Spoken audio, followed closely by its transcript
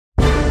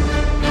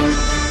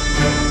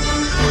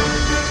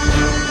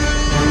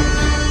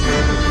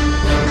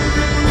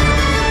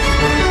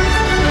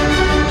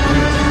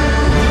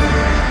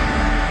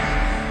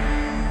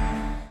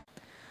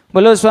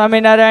બોલો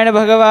સ્વામિનારાયણ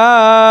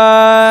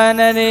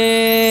ભગવાનની,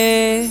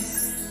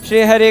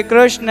 શ્રી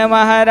હરિકૃષ્ણ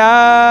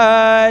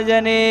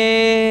મહારાજની.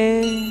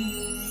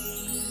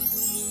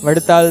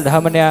 વડતાલ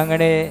ધામને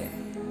આંગણે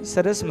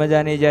સરસ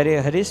મજાની જ્યારે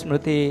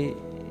હરિસ્મૃતિ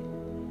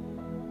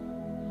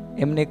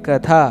એમની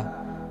કથા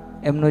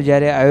એમનું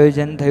જ્યારે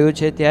આયોજન થયું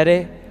છે ત્યારે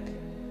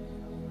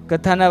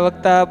કથાના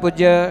વક્તા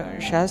પૂજ્ય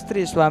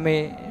શાસ્ત્રી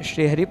સ્વામી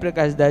શ્રી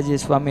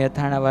હરિપ્રકાશદાસજી સ્વામી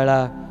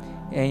અથાણાવાળા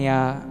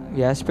અહીંયા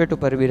વ્યાસપીઠ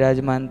ઉપર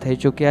વિરાજમાન થઈ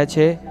ચૂક્યા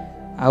છે.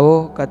 આવો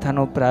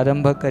કથાનો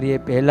પ્રારંભ કરીએ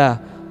પહેલાં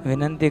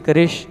વિનંતી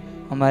કરીશ,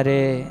 અમારે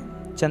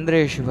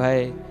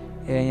ચંદ્રેશભાઈ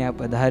એ અહીંયા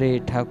પધારી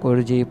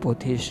ઠાકોરજી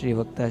પોથી શ્રી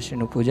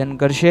વક્તાશ્રીનું પૂજન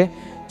કરશે.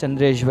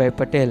 ચંદ્રેશભાઈ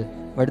પટેલ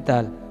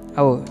વડતાલ,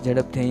 આવો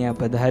ઝડપથી અહીંયા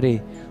પધારી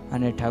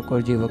અને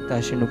ઠાકોરજી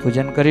વક્તાશ્રીનું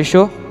પૂજન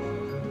કરીશું.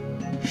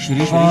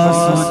 શ્રી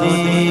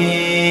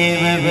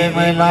વાસુદેવ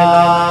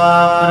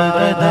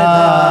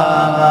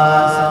વિમલામૃતધામ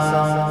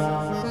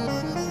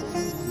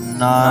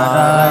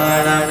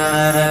નારાયણ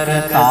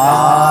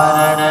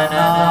નરકતારણ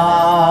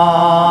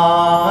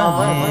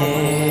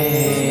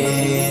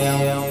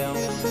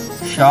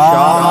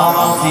શ્યામ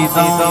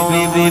સિતમ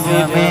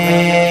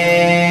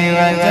વિવિધમેવ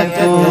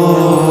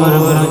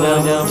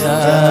ચતુર્ભુજં.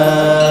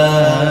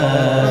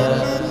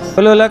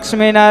 બોલો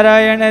લક્ષ્મી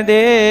નારાયણ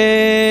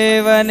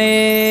દેવને.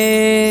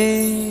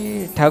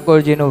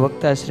 ઠાકોરજીનું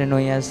વક્તાશ્રીનું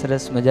અહીંયા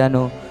સરસ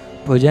મજાનું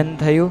પૂજન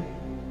થયું.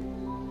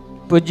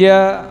 પૂજ્ય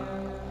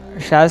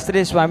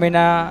શાસ્ત્રી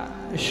સ્વામીના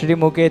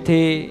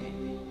શ્રીમુખેથી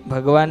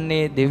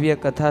ભગવાનની દિવ્ય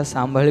કથા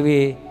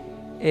સાંભળવી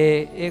એ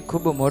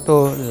ખૂબ મોટો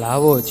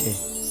લાવો છે.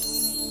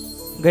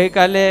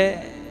 ગઈકાલે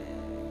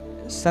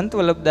સંત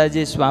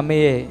વલ્લભદાસજી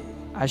સ્વામીએ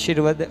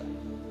આશીર્વાદ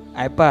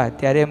આપ્યા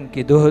ત્યારે એમ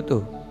કીધું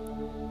હતું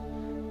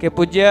કે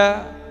પૂજ્ય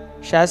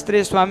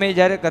શાસ્ત્રી સ્વામી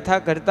જ્યારે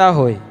કથા કરતા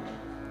હોય,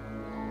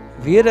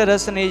 વીર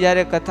રસની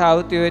જ્યારે કથા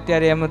આવતી હોય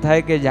ત્યારે એમ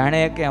થાય કે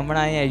જાણે કે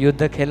હમણાં અહીંયા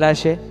યુદ્ધ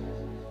ખેલાશે.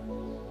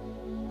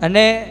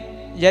 અને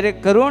જ્યારે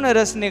કરુણ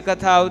રસની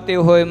કથા આવતી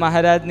હોય,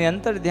 મહારાજની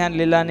અંતર ધ્યાન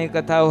લીલાની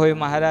કથા હોય,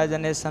 મહારાજ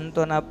અને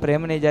સંતોના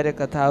પ્રેમની જ્યારે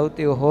કથા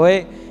આવતી હોય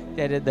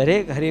ત્યારે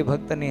દરેક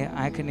હરિભક્તની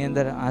આંખની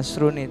અંદર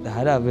આંસુની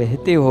ધારા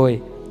વહેતી હોય.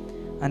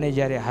 અને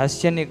જ્યારે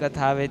હાસ્યની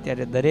કથા આવે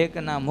ત્યારે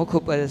દરેકના મુખ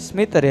ઉપર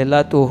સ્મિત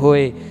રહેલાતું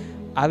હોય.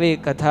 આવી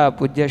કથા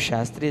પૂજ્ય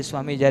શાસ્ત્રી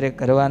સ્વામી જ્યારે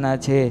કરવાના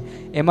છે,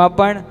 એમાં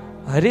પણ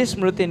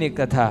હરિસ્મૃતિની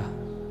કથા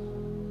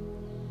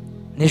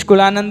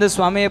નિષ્કુળાનંદ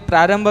સ્વામીએ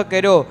પ્રારંભ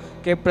કર્યો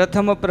કે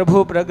પ્રથમ પ્રભુ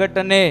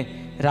પ્રગટને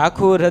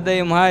રાખું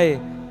હૃદય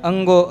માય,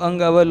 અંગો અંગ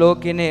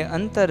અવલોકીને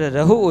અંતર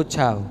રહુ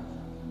ઉછાવ.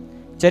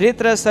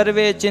 ચરિત્ર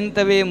સર્વે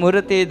ચિંતવી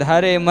મૂર્તિ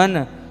ધારે મન,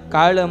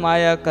 કાળ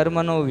માયા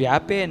કર્મનું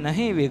વ્યાપે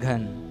નહીં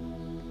વિઘન.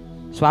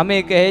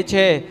 સ્વામી કહે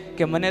છે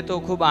કે મને તો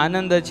ખૂબ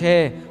આનંદ છે,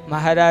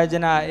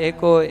 મહારાજના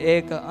એકો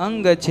એક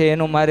અંગ છે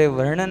એનું મારે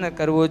વર્ણન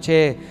કરવું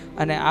છે.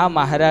 અને આ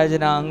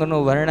મહારાજના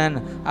અંગનું વર્ણન,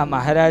 આ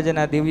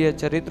મહારાજના દિવ્ય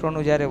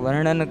ચરિત્રોનું જ્યારે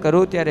વર્ણન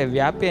કરું ત્યારે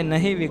વ્યાપે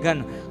નહીં વિઘન,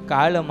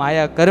 કાળ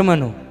માયા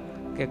કર્મનું,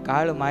 કે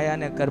કાળ માયા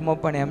અને કર્મ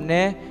પણ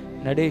એમને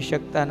નડી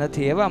શકતા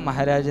નથી એવા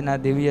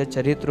મહારાજના દિવ્ય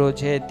ચરિત્રો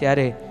છે.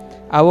 ત્યારે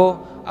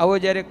આવો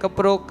જ્યારે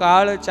કપરો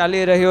કાળ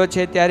ચાલી રહ્યો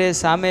છે ત્યારે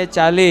સામે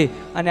ચાલી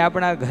અને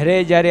આપણા ઘરે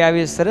જ્યારે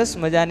આવી સરસ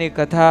મજાની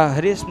કથા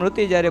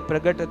હરિસ્મૃતિ જ્યારે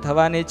પ્રગટ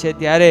થવાની છે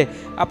ત્યારે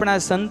આપણા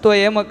સંતો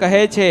એમ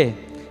કહે છે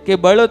કે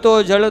બળતો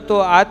જળતો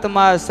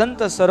આત્મા સંત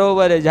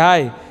સરોવર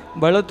જાય,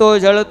 બળતો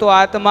જળતો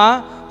આત્મા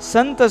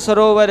સંત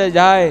સરોવર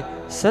જાય,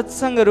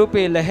 સત્સંગ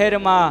રૂપી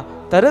લહેરમાં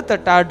તરત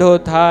ટાઢો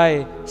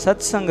થાય,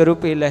 સત્સંગ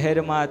રૂપી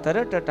લહેરમાં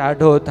તરત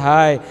ટાઢો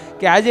થાય.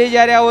 કે આજે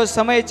જ્યારે આવો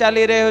સમય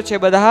ચાલી રહ્યો છે,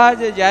 બધા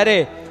જ જ્યારે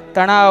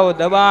તણાવ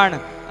દબાણ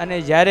અને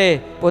જ્યારે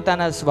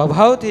પોતાના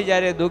સ્વભાવથી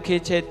જ્યારે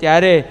દુઃખી છે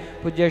ત્યારે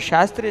પૂજ્ય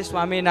શાસ્ત્રી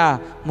સ્વામીના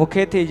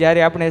મુખેથી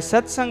જ્યારે આપણે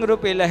સત્સંગ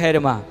રૂપી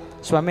લહેરમાં,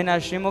 સ્વામીના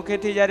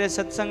શ્રીમુખેથી જ્યારે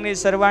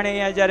સત્સંગની સરવાણી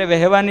અહીંયા જ્યારે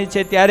વહેવાની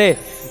છે ત્યારે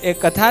એ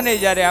કથાને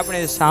જ્યારે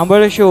આપણે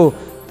સાંભળશું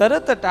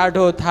તરત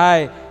ટાઢો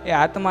થાય, એ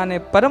આત્માને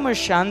પરમ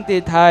શાંતિ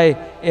થાય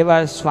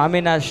એવા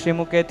સ્વામીના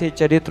શ્રીમુખેથી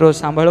ચરિત્રો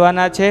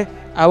સાંભળવાના છે.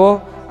 આવો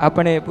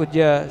આપણે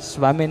પૂજ્ય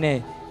સ્વામીને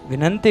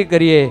વિનંતી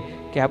કરીએ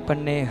કે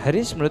આપણને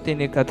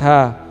હરિસ્મૃતિની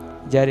કથા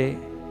જ્યારે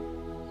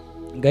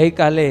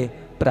ગઈકાલે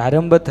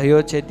પ્રારંભ થયો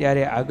છે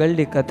ત્યારે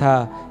આગળની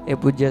કથા એ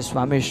પૂજ્ય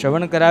સ્વામી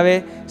શ્રવણ કરાવે.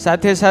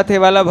 સાથે સાથે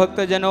વાલા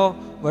ભક્તજનો,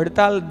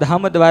 વડતાલ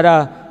ધામ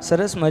દ્વારા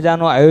સરસ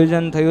મજાનું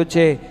આયોજન થયું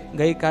છે.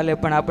 ગઈકાલે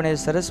પણ આપણે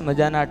સરસ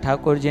મજાના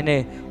ઠાકોરજીને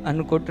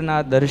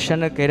અન્નકૂટના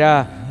દર્શન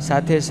કર્યા.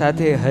 સાથે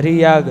સાથે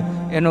હરિયાગ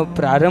એનો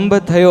પ્રારંભ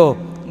થયો.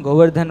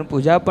 ગોવર્ધન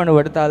પૂજા પણ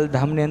વડતાલ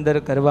ધામની અંદર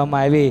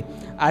કરવામાં આવી.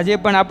 આજે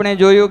પણ આપણે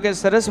જોયું કે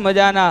સરસ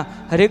મજાના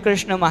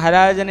હરિકૃષ્ણ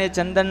મહારાજને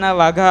ચંદનના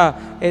વાઘા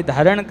એ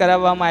ધારણ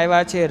કરાવવામાં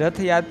આવ્યા છે.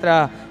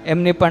 રથયાત્રા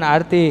એમની પણ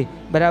આરતી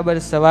બરાબર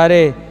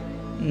સવારે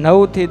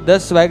 9 થી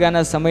 10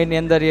 વાગ્યાના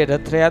સમયની અંદર એ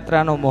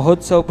રથયાત્રાનો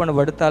મહોત્સવ પણ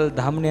વડતાલ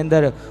ધામની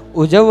અંદર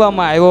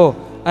ઉજવવામાં આવ્યો.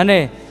 અને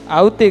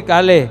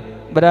આવતીકાલે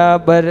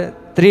બરાબર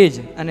ત્રીજ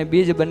અને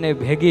બીજ બંને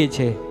ભેગી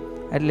છે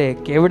એટલે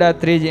કેવડા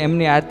ત્રીજ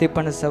એમની આરતી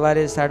પણ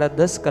સવારે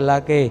 10:30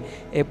 કલાકે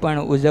એ પણ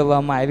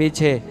ઉજવવામાં આવી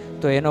છે.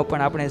 તો એનો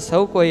પણ આપણે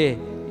સૌ કોઈએ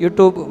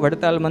યુટ્યુબ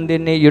વડતાલ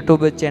મંદિરની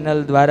યુટ્યુબ ચેનલ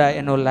દ્વારા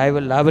એનો લાઈવ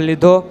લાભ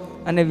લીધો.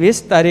 અને 20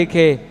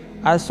 તારીખે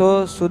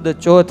આસો સુદ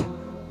ચોથ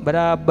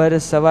બરાબર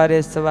સવારે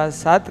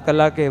 7:15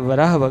 કલાકે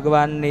વરાહ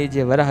ભગવાનની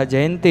જે વરાહ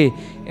જયંતિ,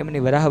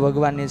 એમની વરાહ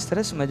ભગવાનની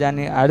સરસ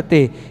મજાની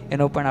આરતી,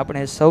 એનો પણ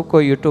આપણે સૌ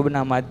કોઈ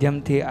યુટ્યુબના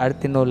માધ્યમથી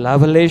આરતીનો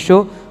લાભ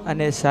લઈશું.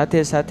 અને સાથે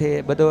સાથે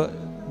બધો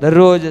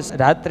દરરોજ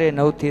રાત્રે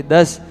 9 થી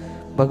 10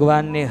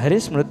 ભગવાનની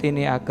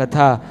હરિસ્મૃતિની આ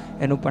કથા,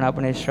 એનું પણ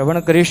આપણે શ્રવણ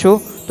કરીશું.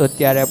 તો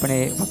ત્યારે આપણે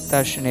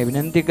ભક્તાશ્રીને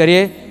વિનંતી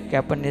કરીએ કે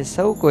આપણને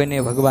સૌ કોઈને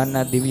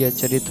ભગવાનના દિવ્ય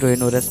ચરિત્રો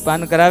એનું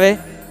રસપાન કરાવે.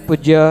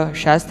 પૂજ્ય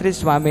શાસ્ત્રી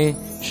સ્વામી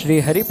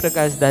શ્રી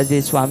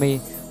હરિપ્રકાશદાસજી સ્વામી,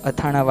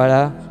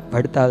 અથાણાવાળા,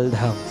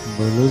 વડતાલધામ.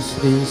 બોલો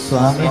શ્રી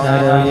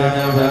સ્વામિનારાયણ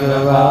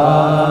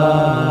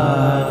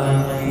ભગવાન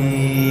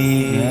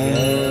કી જય.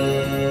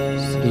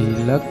 શ્રી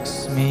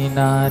લક્ષ્મી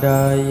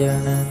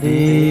નારાયણ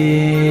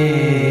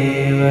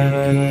દેવ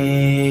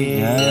કી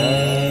જય.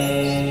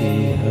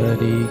 શ્રી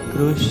હરિ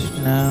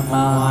કૃષ્ણ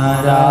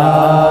મહારાજ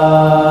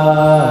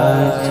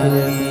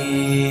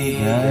કી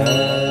જય.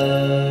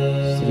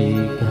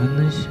 શ્રી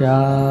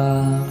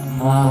ઘનશ્યામ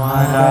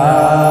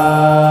મહારાજ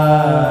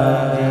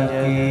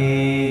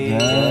કી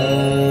જય.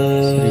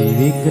 શ્રી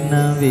વિઘ્ન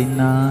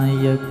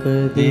વિનાયક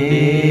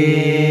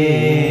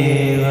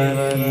દેવ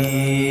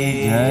કી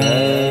જય.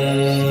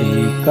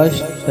 શ્રી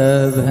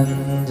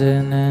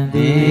કષ્ટભંજન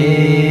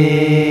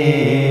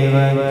દેવ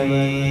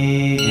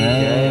કી જય.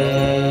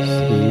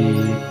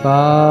 શ્રી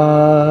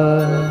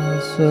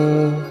પાર્શ્વ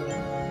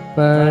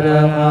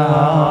પરમહંસ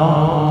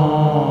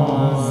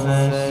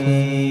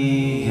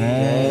કી જય.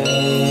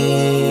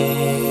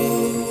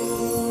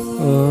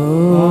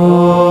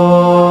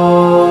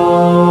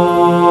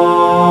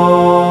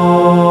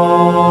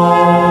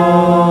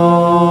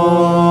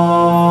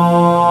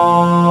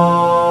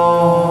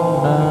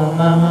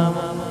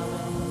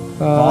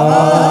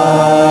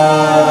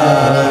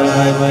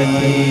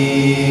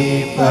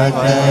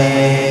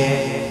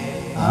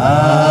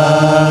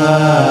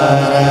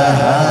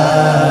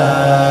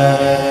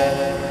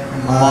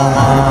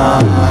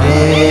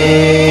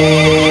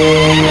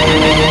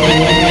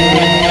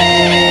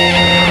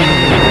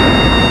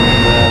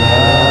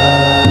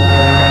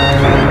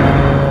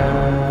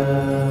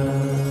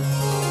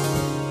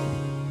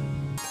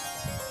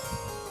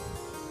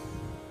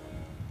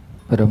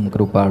 પરમ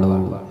કૃપાળુ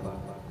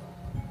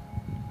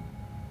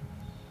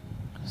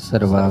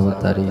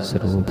સર્વાવતારી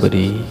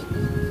સર્વોપરી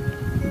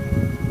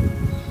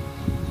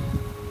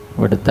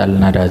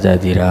વડતાલના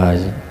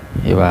રાજાધિરાજ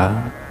એવા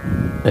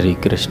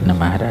હરિકૃષ્ણ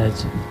મહારાજ,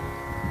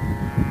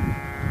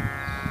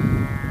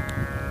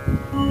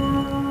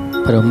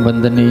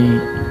 પરમવંદની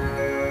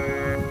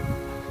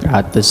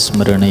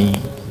પ્રાતસ્મરણી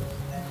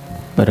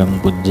પરમ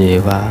પૂજ્ય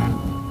એવા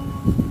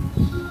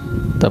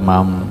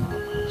તમામ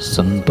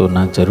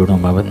સંતોના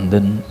ચરણોમાં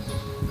વંદન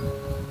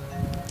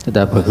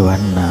તથા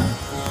ભગવાનના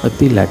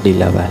અતિ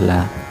લાડીલા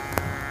વહાલા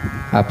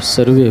આપ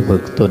સર્વે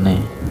ભક્તોને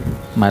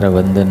મારા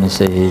વંદન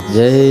છે.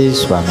 જય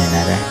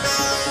સ્વામિનારાયણ.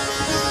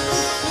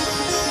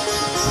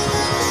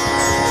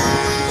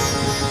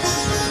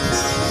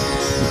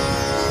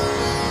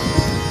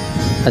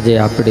 આજે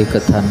આપણી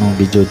કથાનો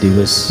બીજો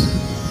દિવસ.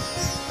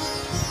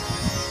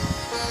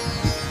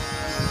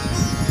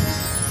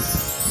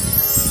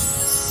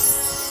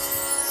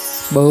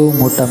 બહુ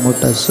મોટા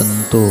મોટા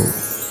સંતો,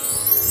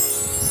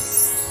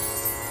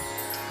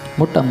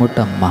 મોટા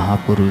મોટા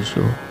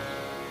મહાપુરુષો,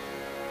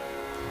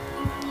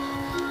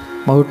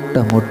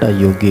 મોટા મોટા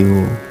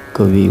યોગીઓ,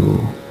 કવિઓ,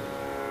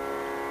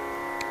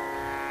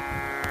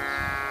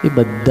 એ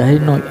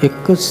બધાયનો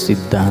એક જ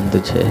સિદ્ધાંત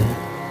છે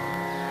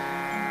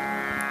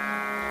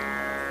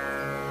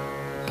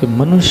કે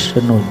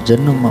મનુષ્યનો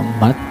જન્મ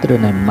માત્ર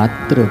ને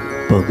માત્ર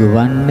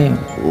ભગવાનને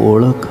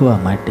ઓળખવા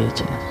માટે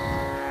છે.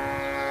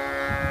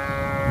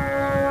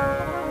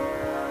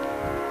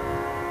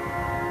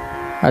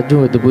 આજુ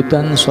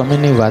અદ્ભુતાન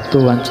સ્વામીની વાતો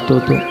વાંચતો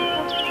હતો.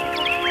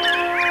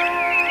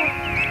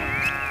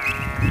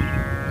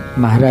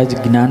 મહારાજ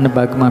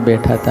જ્ઞાનબાગમાં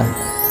બેઠા હતા.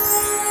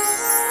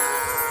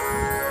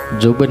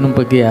 જોબન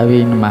પગે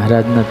આવીને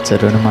મહારાજના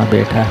ચરણમાં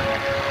બેઠા.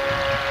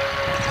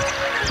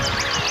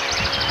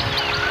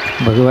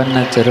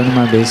 ભગવાનના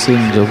ચરણમાં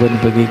બેસીને જોબન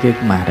પગે કે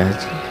મહારાજ,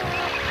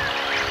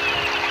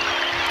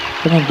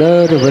 તમે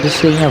દર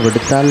વર્ષે અહીંયા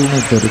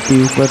વડતાલની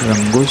ધરતી ઉપર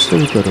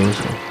રંગોત્સવ કરો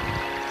છો.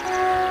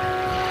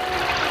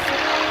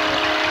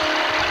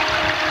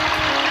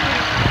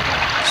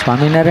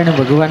 સ્વામિનારાયણ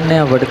ભગવાનને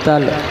આ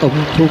વડતાલ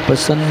અમથું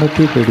પસંદ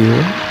નથી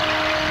પડ્યું.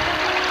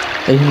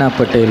 અહીંના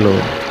પટેલો,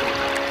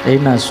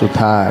 અહીંના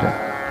સુથાર,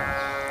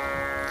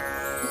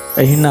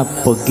 અહીંના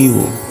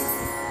પગીઓ,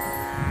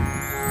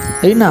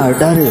 અહીંના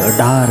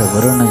 18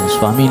 વર્ણ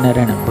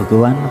સ્વામિનારાયણ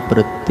ભગવાન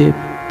પ્રત્યે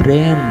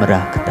પ્રેમ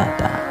રાખતા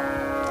હતા,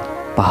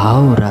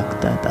 ભાવ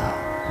રાખતા હતા.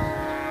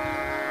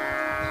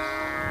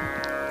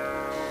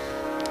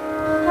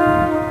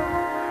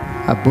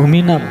 આ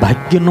ભૂમિના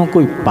ભાગ્યનો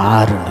કોઈ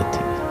પાર નથી.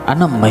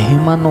 આના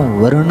મહિમાનું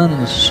વર્ણન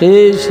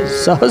શેષ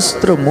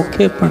સહસ્ત્ર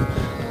મુખે પણ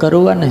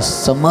કરવાને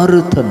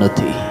સમર્થ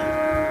નથી.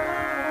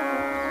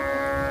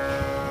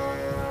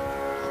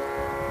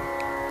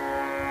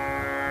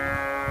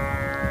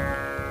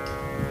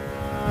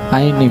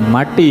 અહીંની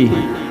માટી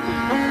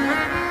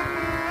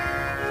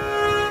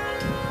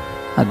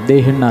આ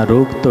દેહના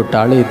રોગ તો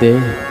ટાળી દે,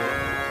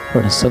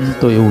 પણ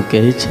સંતો એવું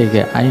કહે છે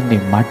કે આઈની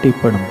માટી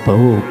પણ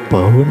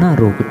ભવના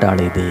રોગ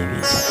ટાળી દે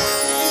એવી છે.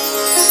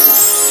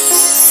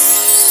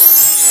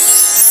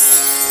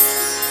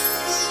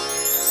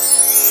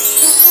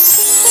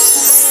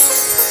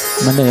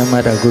 મને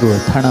અમારા ગુરુ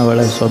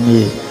અથાણાવાળા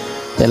સ્વામીએ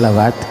પહેલાં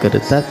વાત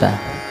કરતા હતા.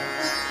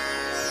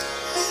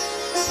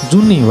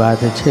 જૂની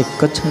વાત છે,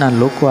 કચ્છના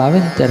લોકો આવે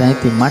ને ત્યારે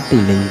અહીંથી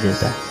માટી લઈ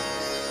જતા.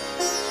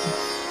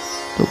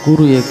 તો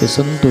ગુરુએ કે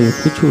સંતોએ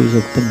પૂછ્યું છે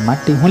કે તમે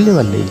માટી હું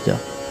લેવા લઈ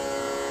જાઓ?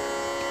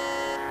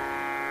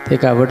 તે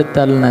કા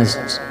વડતાલના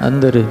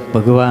અંદર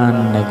ભગવાન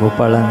ને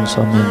ગોપાળાન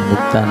સ્વામી,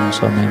 મુક્તાન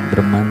સ્વામી,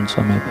 બ્રહ્માન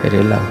સ્વામી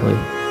ફેરેલા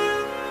હોય.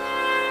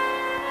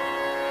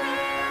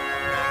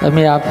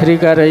 અમે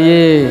આફ્રિકા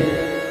રહીએ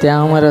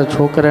ત્યાં અમારા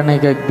છોકરાને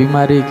કંઈક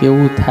બીમારી કે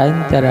એવું થાય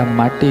ને ત્યારે આ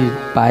માટી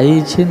પાઈ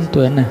છે ને તો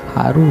એને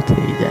સારું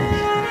થઈ જાય.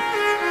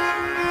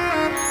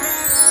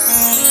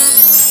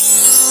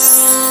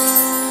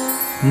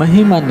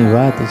 મહિમાની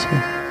વાત છે,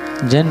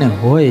 જેને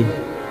હોય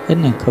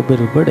એને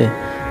ખબર પડે.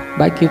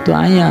 બાકી તો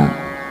અહીંયા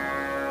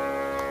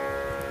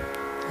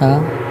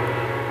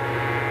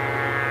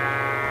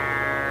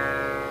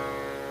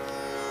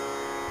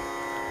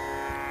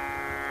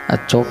આ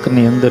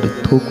ચોકની અંદર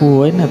થૂકવું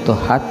હોય ને તો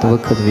 7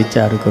 વખત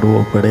વિચાર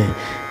કરવો પડે.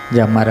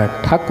 જ્યાં મારા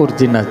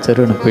ઠાકોરજીના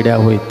ચરણ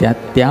પીડ્યા હોય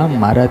ત્યાં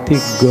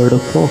મારાથી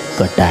ગળફો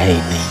કઢાય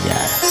નહીં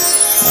યાર.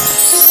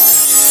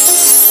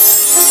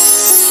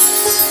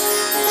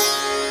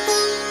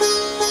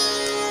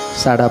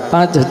 સાડા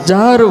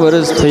 5000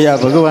 વર્ષ થયા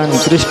ભગવાન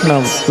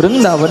કૃષ્ણ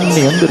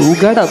વૃંદાવનની અંદર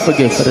ઉગાડા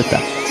પગે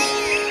ફરતા.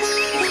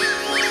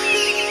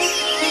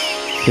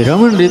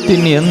 રમણ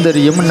રીતિની અંદર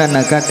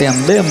યમુનાના કાંઠે આમ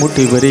 2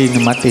 મુઠ્ઠી ભરીને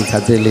માટી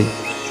ખાધેલી.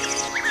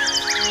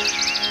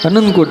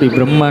 અનંતકોટી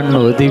બ્રહ્માંડનો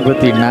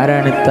અધિપતિ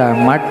નારાયણતા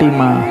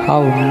માટીમાં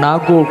હાવ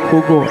નાગો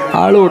ફૂગો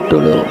આળો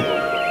ટળ્યો.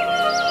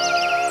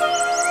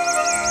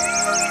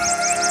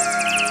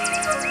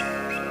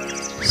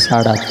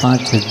 સાડા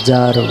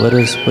 5000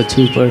 વર્ષ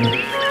પછી પણ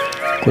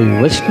કોઈ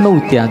વૈષ્ણવ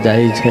ત્યાં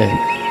જાય છે,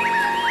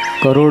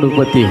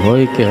 કરોડપતિ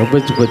હોય કે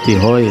અબજપતિ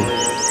હોય,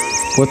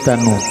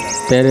 પોતાનું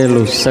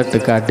પહેરેલું શર્ટ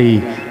કાઢી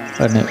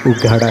અને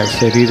ઉઘાડા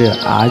શરીરે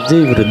આજે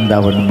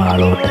વૃંદાવનમાં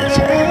આળોટે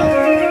છે.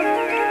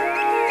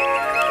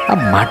 આ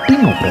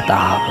માટીનો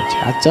પ્રતાપ છે,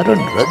 આ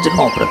ચરણ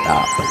રજનો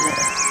પ્રતાપ છે,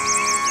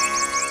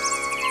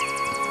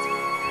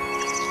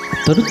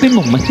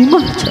 ધરતીનો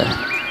મહિમા છે.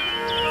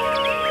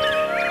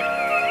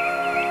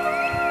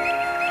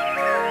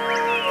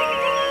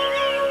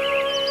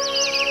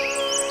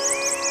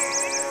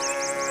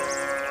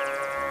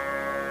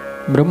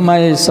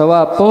 બ્રહ્માએ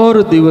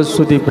 1.25 દિવસ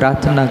સુધી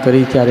પ્રાર્થના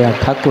કરી ત્યારે આ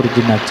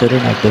ઠાકોરજીના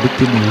ચરણ આ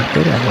ધરતીની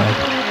ઉપર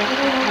આવ્યા.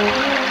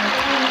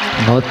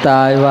 નહોતા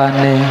આવ્યા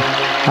ને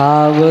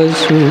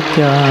આવશું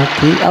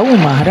ક્યાંથી, આવું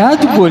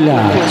મહારાજ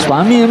બોલ્યા.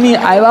 સ્વામી અમે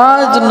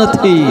આવ્યા જ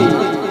નથી.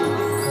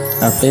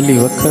 આ પહેલી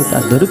વખત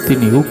આ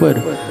ધરતીની ઉપર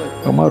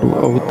અમારું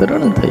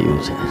અવતરણ થયું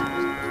છે.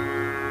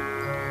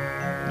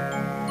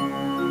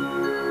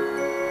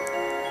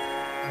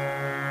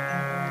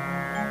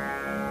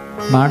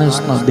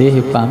 માણસનો દેહ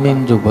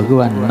પામીને જો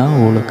ભગવાન ન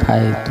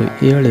ઓળખાય તો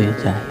એળે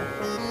જાય.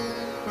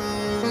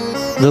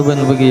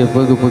 જોબન બગીએ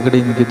પગ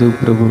પકડીને કીધું,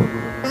 પ્રભુ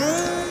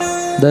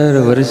દર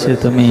વર્ષે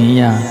તમે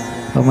અહીંયા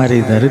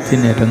અમારી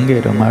ધરતીને રંગે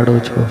રમાડો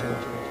છો,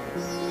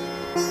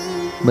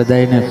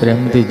 બધાને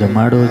પ્રેમથી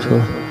જમાડો છો.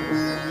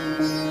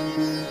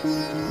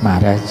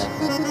 મહારાજ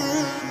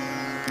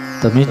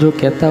તમે જો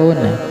કહેતા હો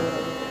ને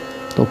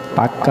તો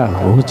પાક્કા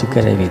હોજ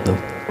કરાવી દો,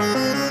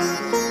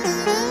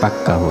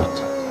 પાક્કા હોજ.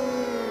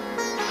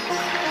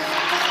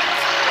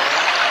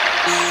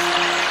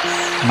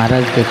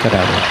 મહારાજ કે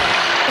કરાવો.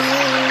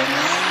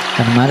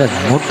 અને મહારાજ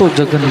મોટો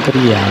જગન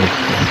કરીએ આવે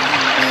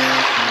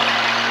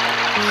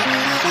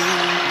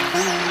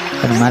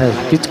અને મહારાજ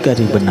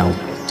પિચકારી બનાવું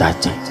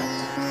ચાચી.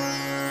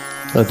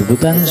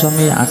 અદ્ભુતાન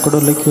સ્વામી આંકડો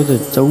લખ્યો છે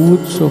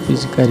 1400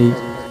 પિચકારી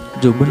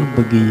જોબન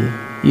બગીએ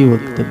એ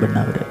વખતે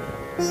બનાવડે.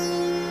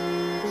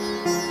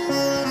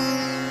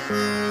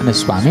 અને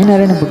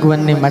સ્વામિનારાયણ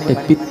ભગવાનની માટે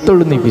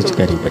પિત્તળની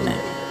પિચકારી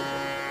બનાવી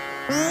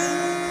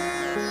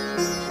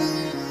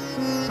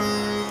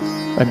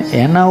અને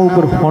એના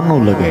ઉપર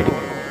હોનું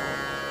લગાડ્યું.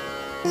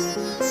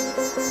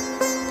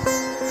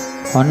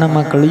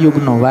 હોનામાં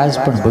કળિયુગનો વાસ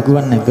પણ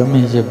ભગવાનને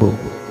ગમે છે બહુ.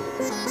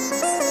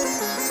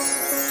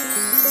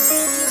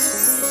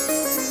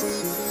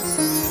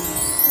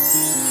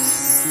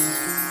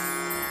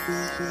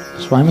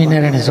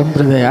 સ્વામિનારાયણ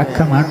સંપ્રદાય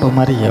આખા માટો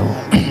મારી આવો,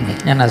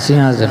 એના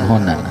સિંહાસન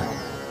હોનાના,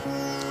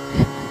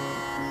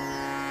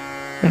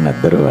 એના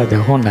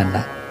દરવાજા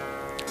હોનાના.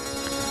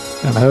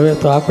 અને હવે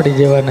તો આપણી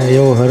જેવાને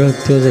એવો હરખ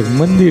થયો છે કે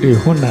મંદિરે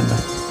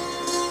હોનાના.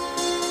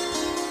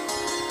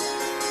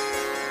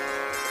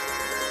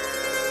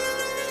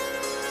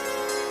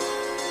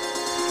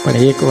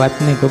 પણ એક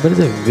વાતની ખબર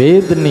છે,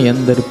 વેદની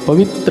અંદર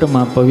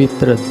પવિત્રમાં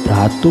પવિત્ર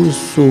ધાતુ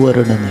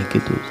સુવર્ણને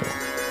કીધું છે.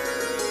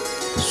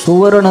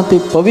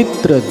 સુવર્ણથી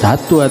પવિત્ર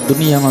ધાતુ આ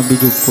દુનિયામાં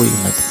બીજું કોઈ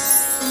નથી.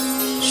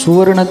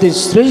 સુવર્ણથી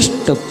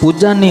શ્રેષ્ઠ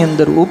પૂજાની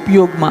અંદર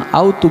ઉપયોગમાં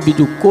આવતું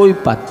બીજું કોઈ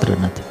પાત્ર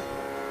નથી.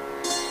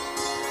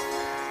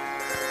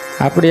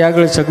 આપણી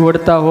આગળ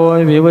સગવડતા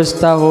હોય,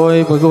 વ્યવસ્થા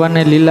હોય,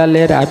 ભગવાનને લીલા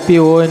લહેર આપી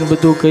હોય ને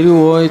બધું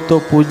કર્યું હોય તો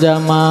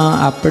પૂજામાં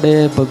આપણે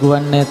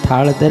ભગવાનને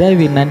થાળ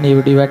ધરાવી નાની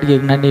એવડી વાટકી,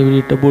 નાની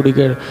એવડી ટબુડી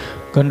કે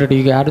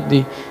ઘંટડી કે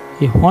આરતી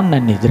એ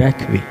હોનાની જ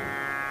રાખવી.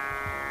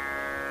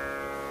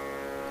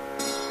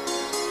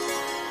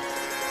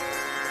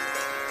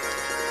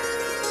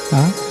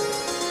 હા,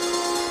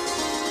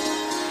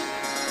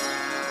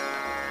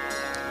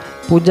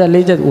 પૂજા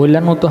લઈ જાય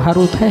ઓલાનું તો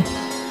સારું થાય,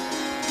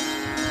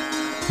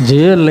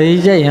 જે લઈ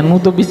જાય એનું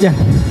તો બીજા.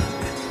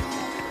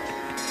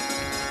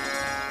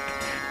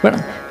 પણ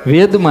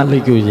વેદમાં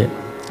લખ્યું છે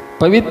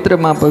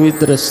પવિત્રમાં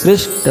પવિત્ર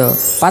શ્રેષ્ઠ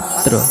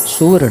પાત્ર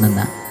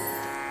સુવર્ણના,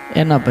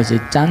 એના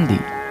પછી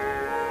ચાંદી,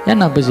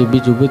 એના પછી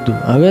બીજું બધું.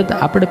 હવે તો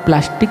આપણે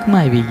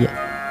પ્લાસ્ટિકમાં આવી ગયા.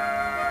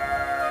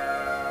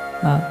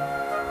 હા,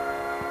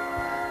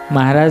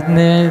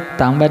 મહારાજને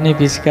તાંબાની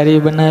પિચકારી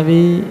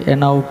બનાવી,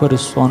 એના ઉપર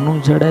સોનું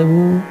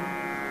ચડાવ્યું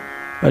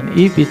અને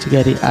એ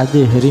પિચકારી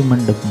આજે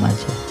હરિમંડપમાં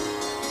છે.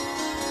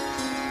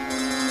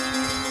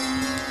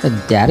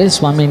 ત્યારે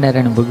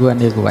સ્વામિનારાયણ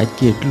ભગવાન એક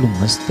વાક્ય એટલું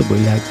મસ્ત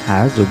બોલ્યા કે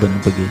હા જોબન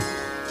ભગી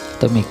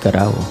તમે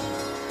કરાવો.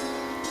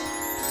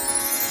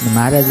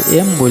 મહારાજ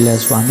એમ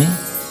બોલ્યા સ્વામી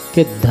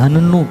કે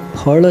ધનનું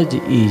ફળ જ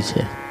એ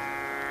છે.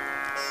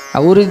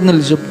 આ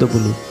ઓરિજિનલ શબ્દ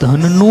બોલું,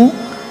 ધનનું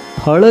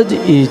ફળ જ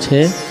એ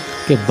છે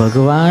કે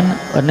ભગવાન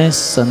અને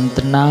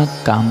સંતના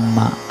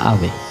કામમાં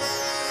આવે.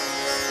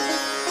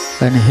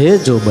 અને હે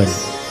જોબન,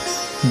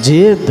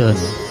 જે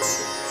ધન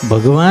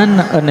ભગવાન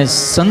અને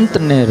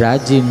સંતને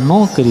રાજી ન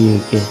કરીએ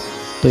કે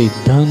તો એ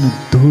ધન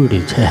ધૂળ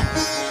છે.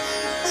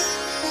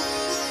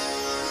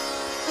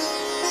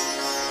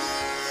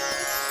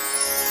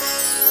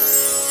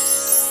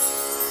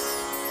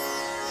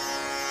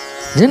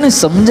 જેને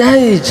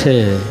સમજાય છે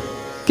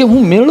કે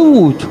હું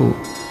મેળવું છું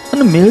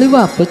અને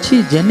મેળવ્યા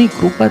પછી જેની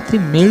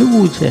કૃપાથી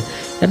મેળવું છે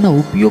એના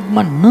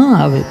ઉપયોગમાં ન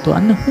આવે તો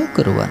આને શું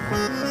કરવાનું?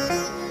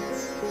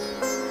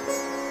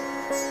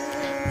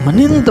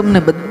 મને ને તમને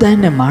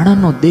બધાને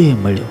માણાનો દેહ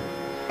મળ્યો.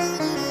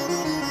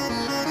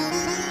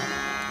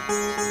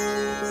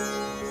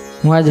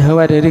 હું આજે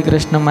સવારે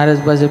હરિકૃષ્ણ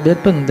મહારાજ પાસે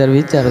બેઠો ને ત્યારે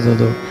વિચારતો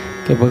હતો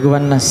કે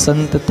ભગવાનના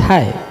સંત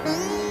થાય,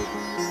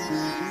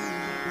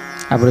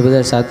 આપણે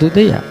બધા સાધુ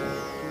થયા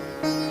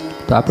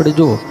તો આપણે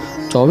જો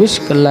 24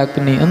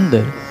 કલાકની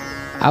અંદર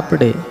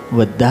આપણે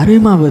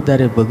વધારેમાં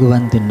વધારે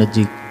ભગવાનથી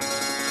નજીક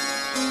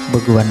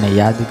ભગવાનને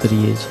યાદ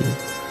કરીએ છીએ,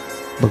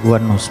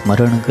 ભગવાનનું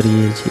સ્મરણ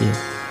કરીએ છીએ,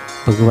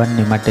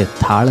 ભગવાનની માટે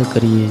થાળ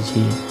કરીએ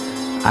છીએ.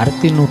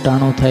 આરતીનું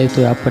ટાણું થાય તો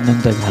આપણને એમ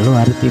થાય હાલો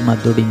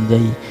આરતીમાં દોડીને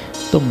જઈએ.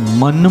 તો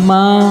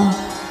મનમાં,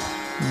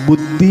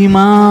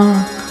 બુદ્ધિમાં,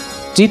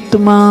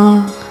 ચિત્તમાં,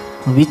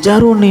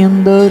 વિચારોની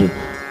અંદર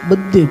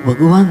બધે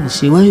ભગવાન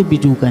સિવાય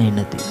બીજું કાંઈ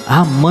નથી.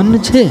 આ મન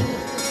છે,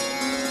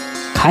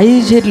 ખાય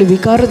છે એટલે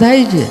વિકાર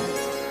થાય છે,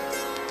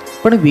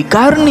 પણ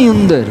વિકારની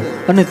અંદર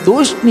અને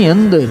દોષની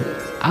અંદર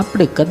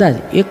આપણે કદાચ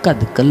એકાદ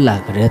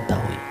કલાક રહેતા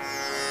હોય.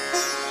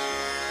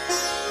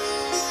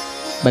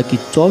 બાકી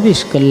 24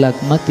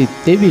 કલાકમાંથી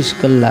 23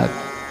 કલાક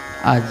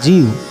આ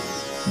જીવ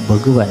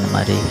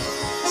ભગવાનમાં રહે.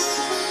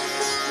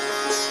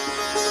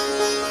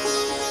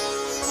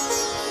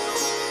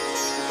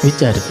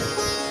 વિચાર કરો,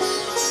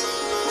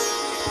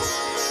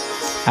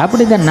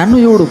 આપણે ત્યાં નાનું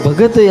એવડું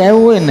ભગત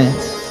આવ્યું હોય ને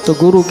તો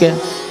ગુરુ કે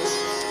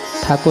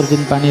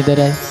ઠાકોરજીને પાણી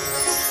ધરાય,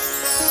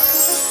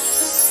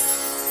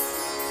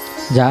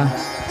 જા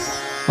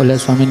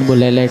ઓલા સ્વામીને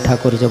બોલાય લે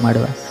ઠાકોર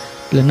જમાડવા.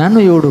 એટલે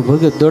નાનું એવડું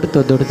ભગત દોડતો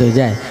દોડતો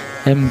જાય,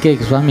 એમ કે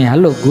સ્વામી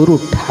હાલો ગુરુ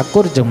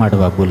ઠાકોર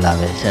જમાડવા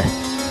બોલાવે છે.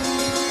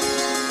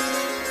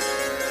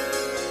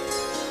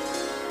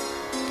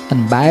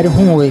 અને બહાર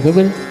શું હોય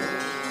ખબર?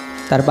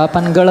 તાર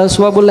બાપાને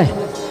ગળસવા બોલાય,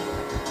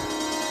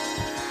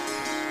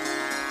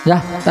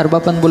 જા તાર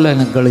બાપાને બોલાય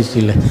ને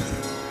ગળસી લે.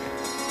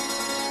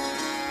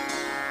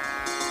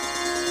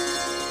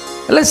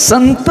 એટલે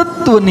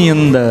સંતત્વની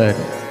અંદર,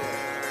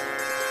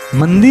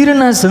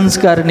 મંદિરના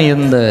સંસ્કારની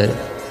અંદર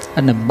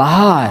અને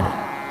બહાર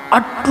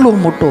આટલો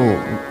મોટો,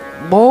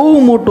 બહુ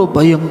મોટો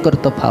ભયંકર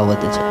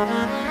તફાવત છે.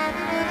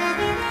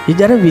 એ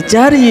જ્યારે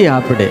વિચારીએ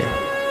આપણે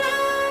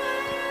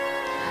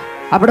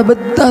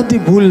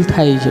બધાથી ભૂલ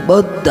થાય છે,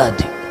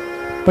 બધાથી.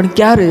 પણ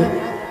ક્યારે?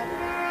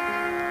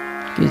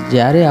 કે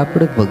જ્યારે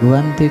આપણે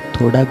ભગવાનથી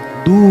થોડાક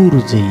દૂર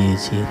જઈએ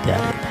છીએ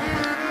ત્યારે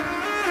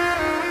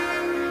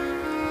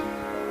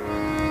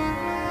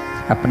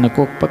આપણને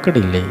કોક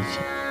પકડી લે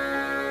છે.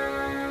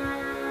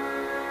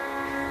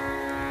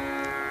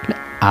 એટલે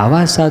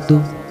આવા સાધુ,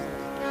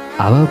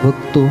 આવા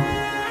ભક્તો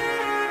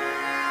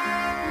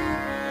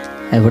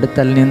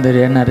વડતાલની અંદર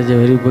રહેનાર જે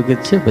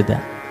હરિભગત છે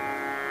બધા,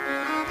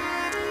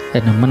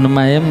 એના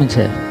મનમાં એમ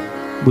છે,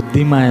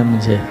 બુદ્ધિમાં એમ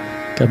છે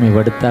કે અમે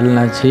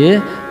વડતાલના છીએ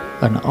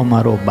અને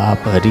અમારો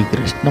બાપ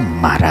હરિકૃષ્ણ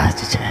મહારાજ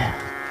છે.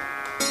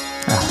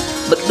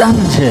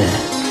 બધાને છે.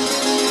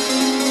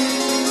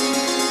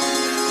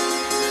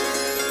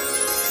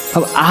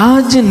 હવે આ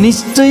જે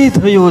નિશ્ચય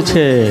થયો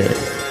છે,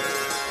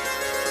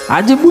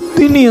 આજે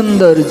બુદ્ધિની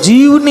અંદર,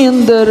 જીવની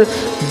અંદર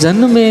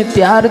જન્મે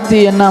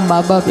ત્યારથી એના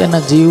મા બાપ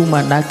એના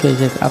જીવમાં નાખે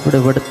છે કે આપણે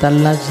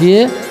વડતાલના છીએ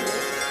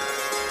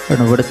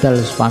અને વડતાલ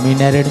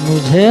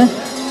સ્વામિનારાયણનું છે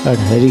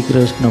અને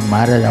હરિકૃષ્ણ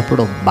મહારાજ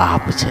આપણો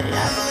બાપ છે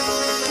યાર.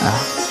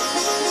 હા,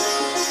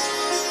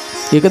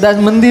 એ કદાચ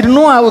મંદિર ન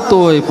આવતો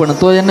હોય પણ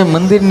તો એને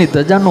મંદિરની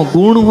ધજાનો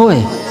ગુણ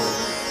હોય.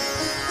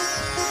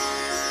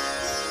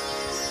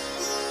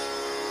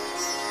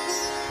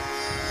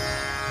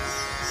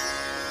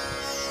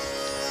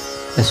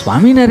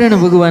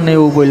 સ્વામિનારાયણ ભગવાન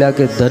એવું બોલ્યા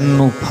કે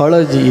ધનનું ફળ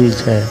જ એ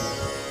છે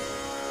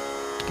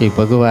કે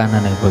ભગવાન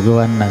અને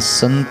ભગવાનના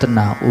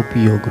સંતના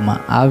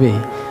ઉપયોગમાં આવે,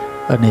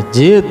 અને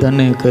જે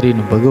ધને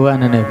કરીને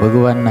ભગવાન અને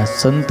ભગવાનના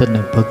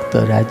સંતને ભક્ત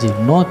રાજી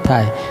ન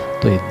થાય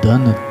તો એ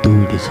ધન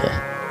ધૂળ છે.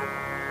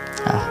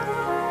 હા,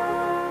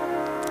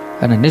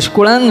 અને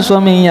નિષ્કુળાન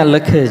સ્વામી અહીંયા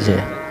લખે છે,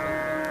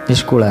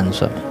 નિષ્કુળાન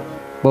સ્વામી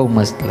બહુ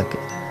મસ્ત લખે,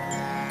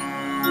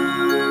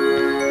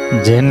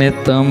 જેને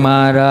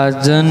તમારા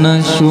જન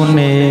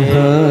સુનેહ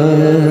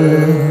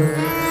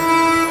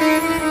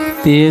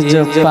તેજ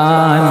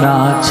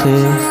પાના છે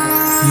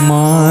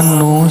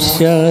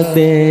મનુષ્ય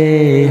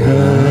દેહ.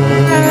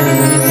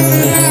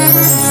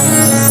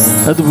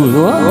 અદભુત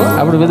હો,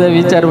 આપણે બધા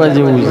વિચારવા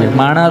જેવું છે.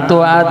 માણા તો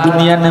આ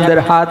દુનિયાની અંદર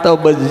 7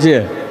 અબજ છે.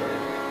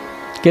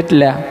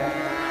 કેટલા?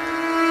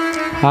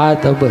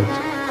 7 અબજ.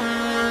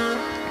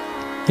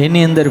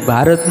 એની અંદર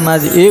ભારતમાં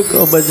જ 1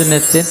 અબજ ને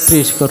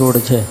 33 કરોડ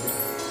છે.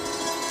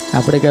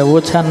 આપણે કાંઈ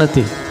ઓછા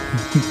નથી.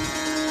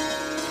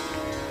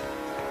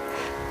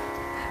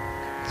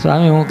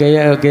 સ્વામી, હું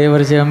ગયા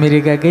વર્ષે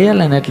અમેરિકા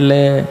ગયેલા ને એટલે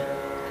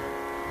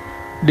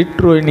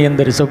ડિટ્રોયની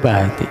અંદર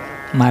સભા હતી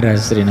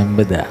મહારાજશ્રીને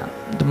બધા.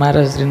 તો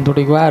મહારાજશ્રીને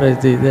થોડીક વાર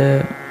હતી તે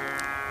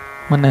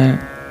મને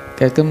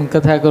કે તમે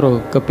કથા કરો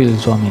કપિલ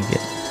સ્વામી કે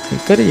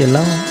કરીએ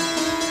લાવો.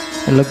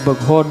 લગભગ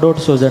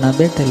 100-150 જણા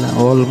બેઠેલા.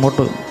 હોલ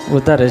મોટો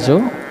વધારે છે,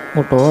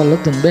 મોટો હોલ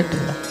હતો ને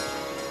બેઠેલા.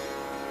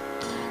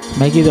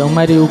 મેં કીધું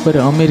અમારી ઉપર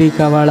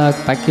અમેરિકાવાળા,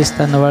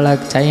 પાકિસ્તાનવાળા,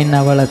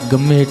 ચાઇનાવાળા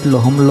ગમે એટલો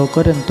હુમલો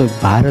કરે ને તો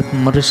ભારત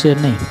મરશે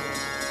નહીં.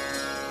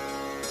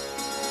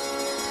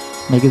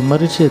 મેં કીધું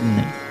મરશે જ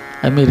નહીં,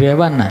 અમે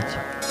રહેવાના જ.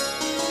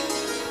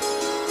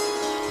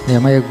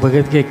 એમાં એક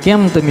ભગત કે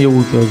કેમ તમે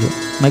એવું કહો છો?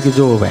 મેં કીધું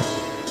જુઓ ભાઈ,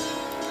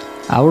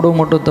 આવડો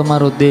મોટો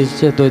તમારો દેશ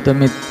છે તો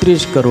તમે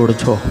 30 કરોડ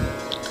છો,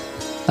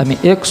 અમે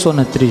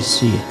 130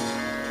 છીએ.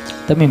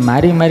 તમે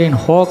મારીને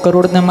 100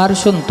 કરોડને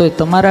મારશો ને તો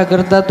તમારા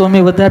કરતાં તો અમે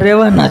વધારે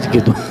રહેવાના જ.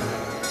 કીધું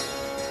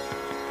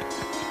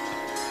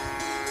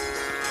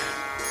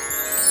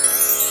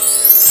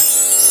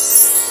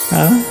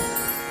હા,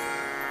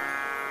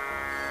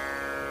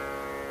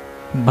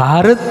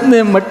 ભારતને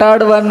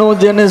મટાડવાનું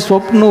જેને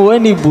સ્વપ્ન હોય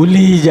ને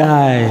ભૂલી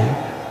જાય.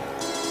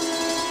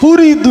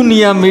 पूरी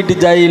दुनिया मिट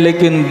जाए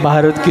लेकिन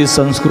भारत की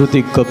संस्कृति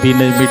कभी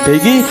नहीं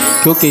मिटेगी,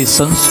 क्योंकि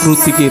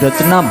संस्कृति की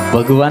रचना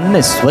भगवान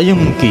ने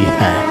स्वयं की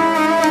है.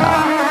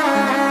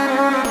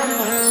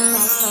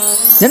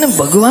 જેને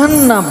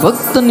ભગવાનના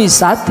ભક્તની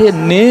સાથે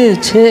નેહ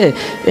છે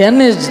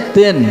એને જ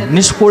તે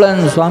નિષ્કુળાન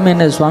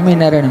સ્વામીને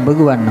સ્વામિનારાયણ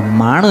ભગવાનના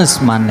માણસ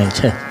માને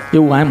છે,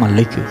 એવું આમાં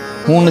લખ્યું.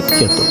 હું નથી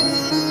કહેતો,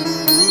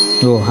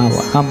 જો હા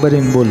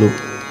સાંભળીને બોલું.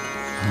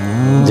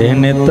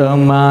 જેને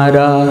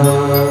તમારા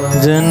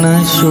જન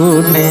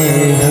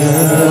સુનેહ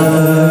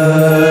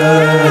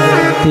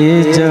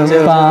તેજ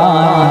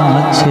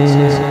પાના છે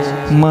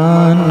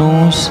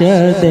મનુષ્ય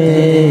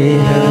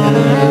દેહ.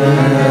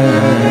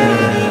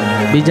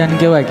 બીજાને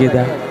કેવા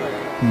કીધા?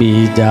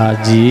 બીજા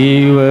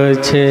જીવ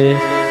છે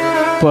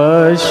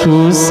પશુ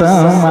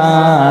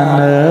સમાન,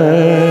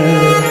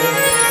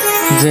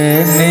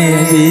 જેને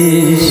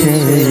વિષય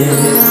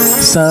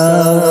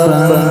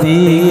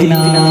સંબંધી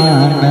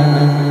જ્ઞાન.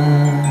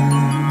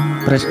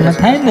 પ્રશ્ન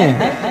થાય ને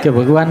કે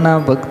ભગવાનના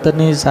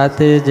ભક્તની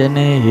સાથે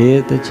જેને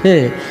હેત છે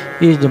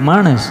એ જ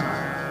માણસ,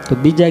 તો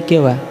બીજા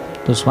કેવા?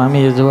 તો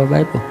સ્વામીએ જવાબ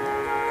આપ્યો,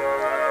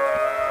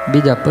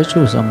 બીજા પશુ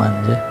સમાન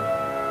છે,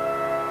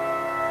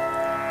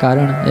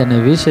 કારણ એને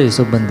વિષય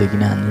સંબંધી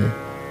જ્ઞાન છે.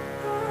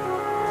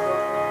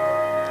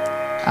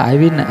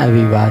 આવીને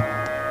આવી વાત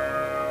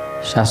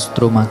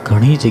શાસ્ત્રોમાં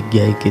ઘણી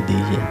જગ્યાએ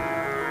કીધી છે.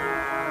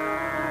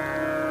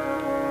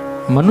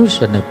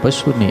 મનુષ્ય અને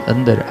પશુની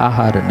અંદર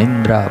આહાર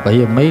નિંદ્રા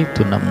ભય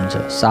મૈથુનમ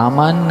છે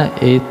સામાન્ય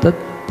એતત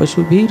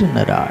પશુભીર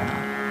નરાણ.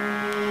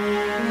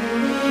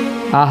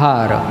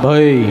 આહાર,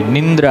 ભય,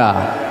 નિંદ્રા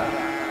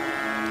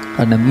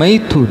અને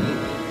મૈથુન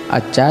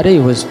આ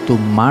ચારેય વસ્તુ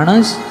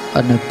માણસ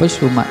અને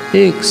પશુમાં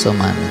એક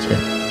સમાન છે.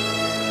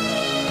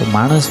 તો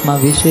માણસમાં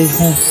વિશેષ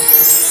શું?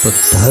 તો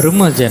ધર્મ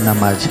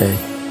જેનામાં છે,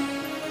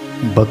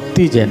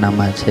 ભક્તિ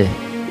જેનામાં છે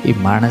એ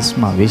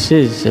માણસમાં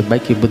વિશેષ છે,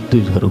 બાકી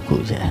બધું જ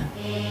હરખું છે.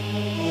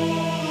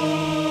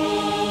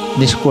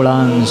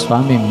 નિષ્કુળાન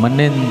સ્વામી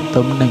મને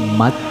તમને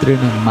માત્ર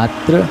ને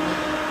માત્ર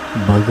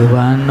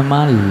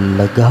ભગવાનમાં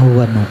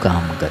લગાવવાનું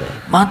કામ કરે,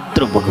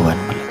 માત્ર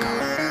ભગવાનમાં લગાવવાનું.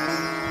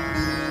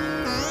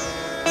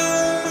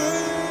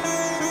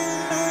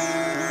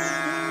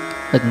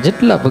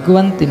 જેટલા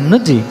ભગવાનથી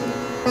નજીક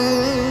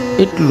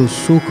એટલું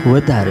સુખ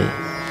વધારે,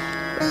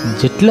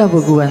 જેટલા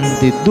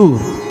ભગવાનથી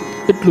દૂર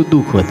એટલું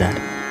દુઃખ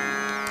વધારે.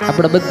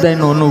 આપણા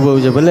બધાનો અનુભવ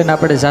છે, ભલે ને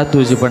આપણે સાધુ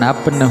છીએ પણ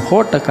આપણને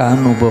 100%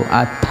 અનુભવ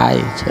આ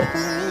થાય છે,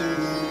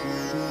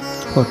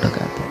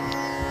 100% થાય.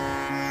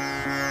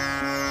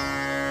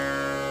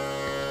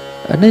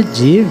 અને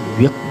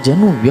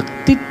જેનું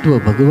વ્યક્તિત્વ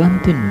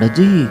ભગવાનથી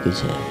નજીક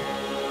છે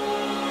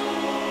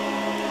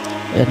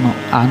એનો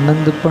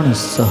આનંદ પણ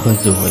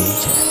સહજ હોય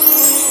છે,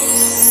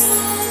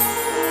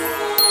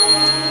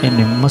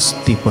 એની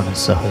મસ્તી પણ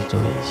સહજ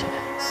હોય છે,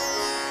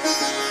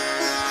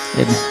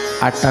 એને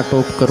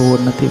આટાટોપ કરવો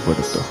નથી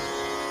પડતો.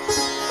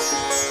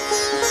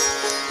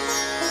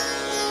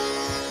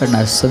 અને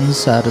આ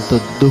સંસાર તો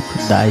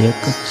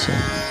દુઃખદાયક જ છે.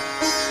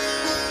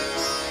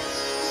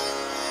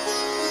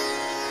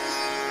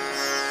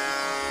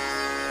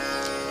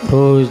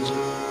 રોજ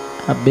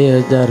આ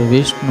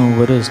 2020નું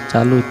વર્ષ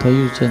ચાલુ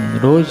થયું છે ને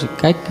રોજ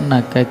કંઈક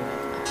ના કંઈક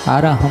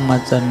સારા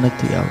સમાચાર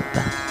નથી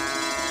આવતા.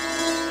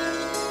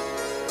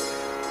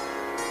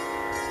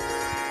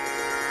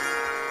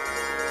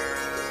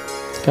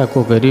 કાં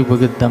કોક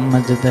હરિભગત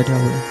ધામમાં જતા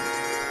રહ્યા હોય,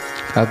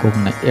 કાં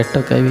કોકને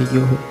એટક આવી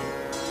ગયો હોય,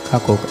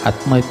 કાં કોક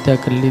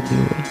આત્મહત્યા કરી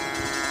લીધી હોય,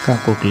 કાં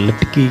કોક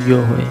લટકી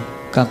ગયો હોય,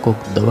 કાં કોક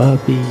દવા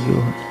પી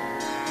ગયો હોય,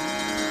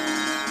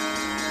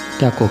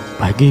 કાં કોક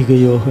ભાગી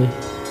ગયો હોય.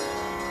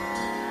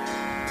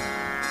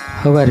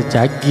 સવારે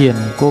જાગીએ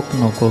ને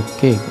કોકનો કોક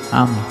કે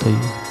આમ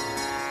થયું.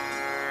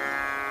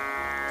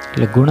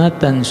 એટલે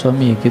ગુણાતાન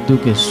સ્વામીએ કીધું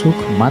કે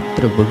સુખ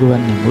માત્ર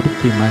ભગવાનની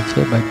મૂર્તિમાં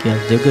છે, બાકી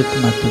આ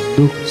જગતમાં તો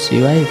દુઃખ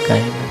સિવાય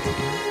કાંઈ નથી.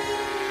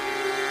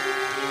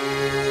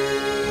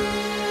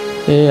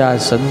 એ આ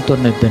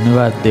સંતોને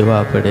ધન્યવાદ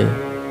દેવા પડે,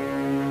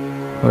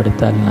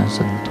 વડતાલના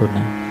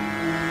સંતોને,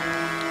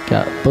 કે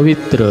આ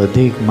પવિત્ર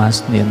અધિક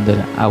માસની અંદર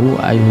આવું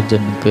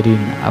આયોજન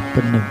કરીને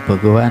આપણને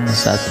ભગવાન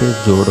સાથે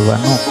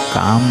જોડવાનું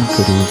કામ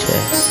કર્યું છે.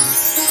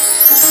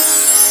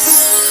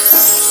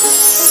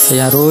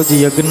 અહીંયા રોજ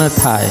યજ્ઞ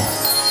થાય,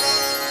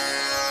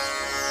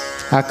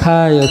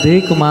 આખા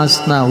અધિક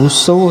માસના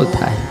ઉત્સવો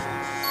થાય.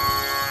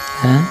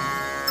 હે,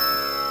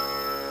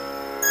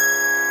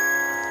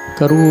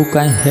 કરવું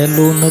કાંઈ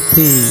હેલું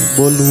નથી,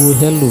 બોલવું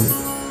હેલું,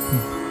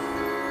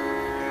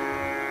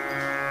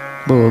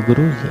 બહુ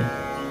અઘરું છે.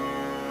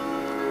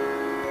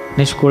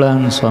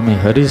 નિષ્કુળાન સ્વામી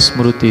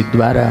હરિસ્મૃતિ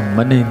દ્વારા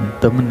મને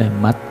તમને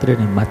માત્ર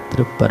ને માત્ર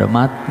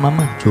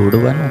પરમાત્મામાં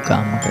જોડવાનું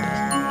કામ કરે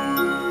છે.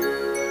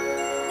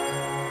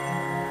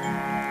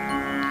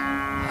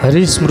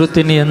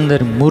 હરિસ્મૃતિની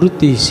અંદર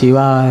મૂર્તિ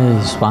સિવાય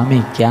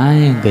સ્વામી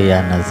ક્યાંય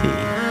ગયા નથી.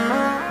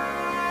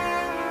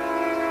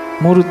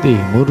 મૂર્તિ,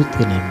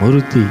 મૂર્તિ ને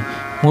મૂર્તિ,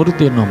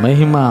 મૂર્તિનો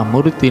મહિમા,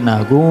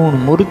 મૂર્તિના ગુણ,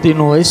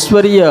 મૂર્તિનું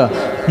ઐશ્વર્ય,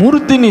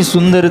 મૂર્તિની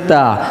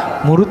સુંદરતા,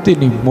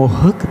 મૂર્તિની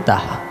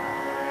મોહકતા,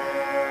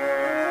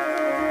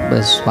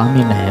 બસ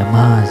સ્વામીને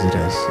એમાં જ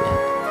રસ છે.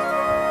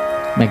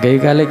 મેં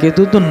ગઈકાલે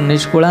કીધું હતું ને,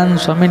 નિષ્કુળાન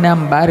સ્વામીને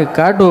આમ બહાર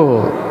કાઢો,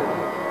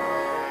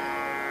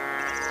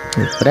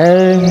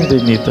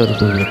 પ્રેમથી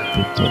નીતરતું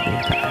વ્યક્તિત્વ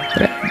દેખાય,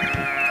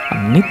 પ્રેમથી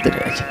આમ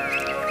નીતરે છે.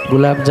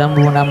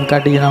 ગુલાબજાંબુ આમ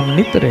કાઢીને આમ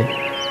નીતરે,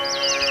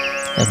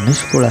 એમ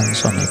નિષ્કુળાન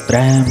સ્વામી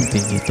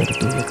પ્રેમથી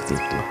નીતરતું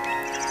વ્યક્તિત્વ.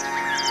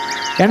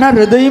 એના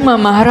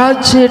હૃદયમાં મહારાજ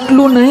છે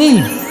એટલું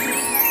નહીં,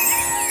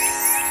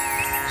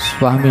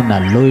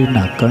 સ્વામીના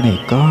લોહીના કણે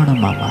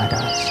કણમાં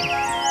મહારાજ છે,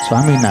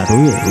 સ્વામીના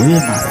રૂએ રૂએ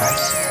મહારાજ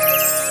છે.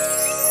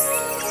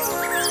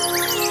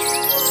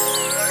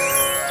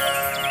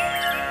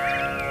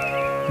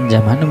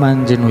 જેમ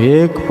હનુમાનજીનું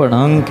એક પણ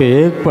અંક,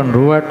 એક પણ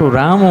રૂવાટું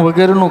રામ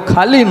વગેરેનું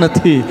ખાલી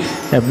નથી,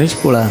 એમ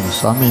નિષ્કુળાન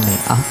સ્વામીની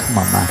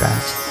આંખમાં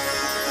મહારાજ,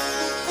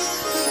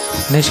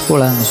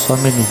 નિષ્કુળાન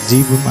સ્વામીની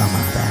જીભમાં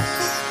મહારાજ,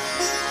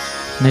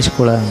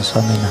 નિષ્કુળાન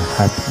સ્વામીના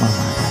હાથમાં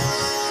મહારાજ,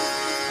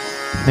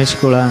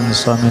 નિષ્કુળાન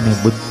સ્વામીની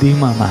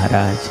બુદ્ધિમાં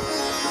મહારાજ,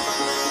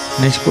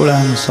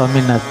 નિષ્કુળાન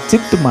સ્વામીના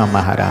ચિત્તમાં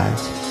મહારાજ,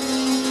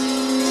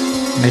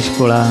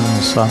 નિષ્કુળાન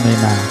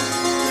સ્વામીના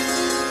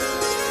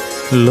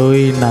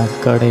લોહીના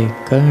કડે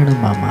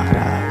કર્ણમાં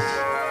મહારાજ,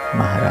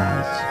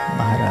 મહારાજ,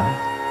 મહારાજ.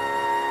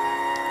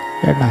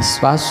 એના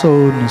શ્વાસો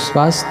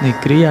શ્વાસની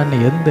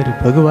ક્રિયાની અંદર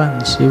ભગવાન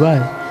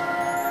સિવાય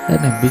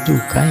એને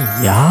બીજું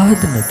કાંઈ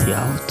યાદ નથી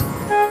આવતું.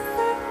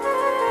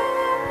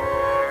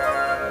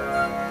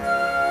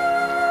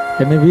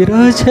 એને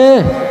વિરહ છે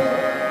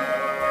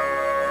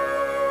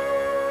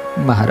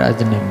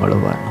મહારાજને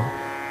મળવાનો,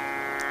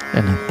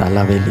 એને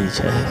તાલાવેલી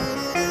છે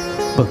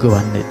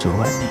ભગવાનને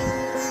જોવાની,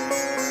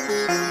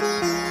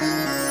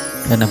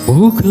 એને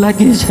ભૂખ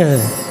લાગી છે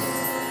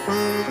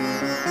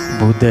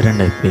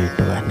ભૂદેરને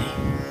પેટવાની.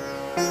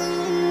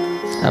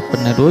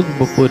 આપણને રોજ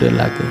બપોરે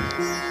લાગે,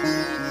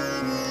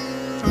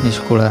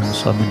 નિષ્કુળાન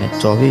સ્વામીને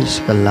 24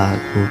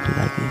 કલાક ભૂખ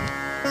લાગી.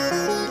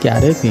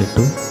 ક્યારે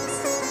પેટું,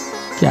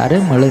 ક્યારે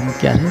મળે ને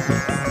ક્યારે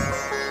પેટું.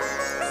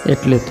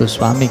 એટલે તો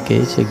સ્વામી કહે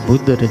છે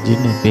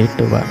ભૂદરજીને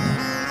ભેટવાનું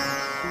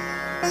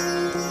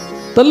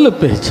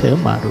તલપે છે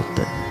મારું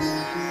તન.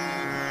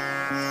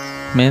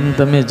 મેન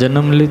તમે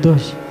જન્મ લીધો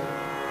છે,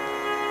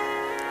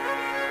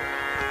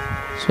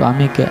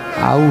 સ્વામી કે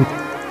આવું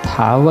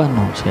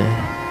થવાનું છે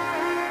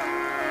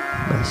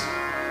બસ.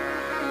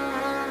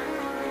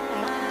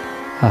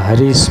 આ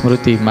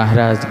હરિસ્મૃતિ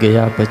મહારાજ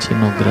ગયા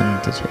પછીનો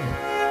ગ્રંથ છે.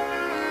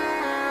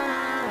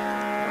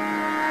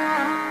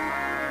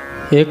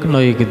 એકનો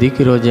એક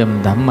દીકરો જેમ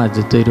ધામમાં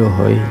જતો રહ્યો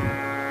હોય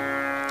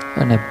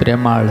અને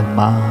પ્રેમાળ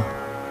માં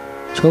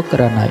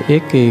છોકરાના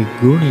એક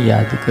ગુણ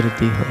યાદ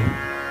કરતી હોય,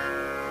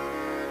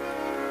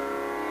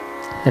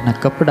 એના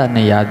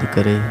કપડાને યાદ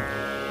કરે,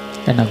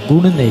 એના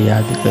ગુણને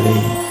યાદ કરે,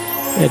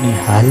 એની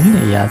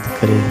હાલને યાદ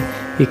કરે.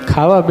 એ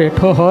ખાવા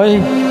બેઠો હોય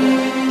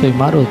તો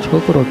મારો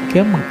છોકરો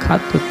કેમ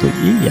ખાતો તો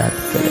એ યાદ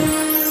કરે.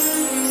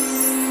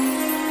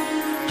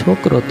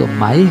 છોકરો તો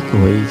માયિક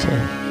હોય છે.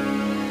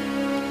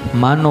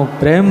 માનો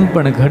પ્રેમ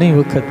પણ ઘણી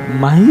વખત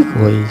માયિક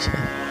હોય છે.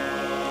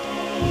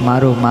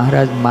 મારો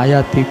મહારાજ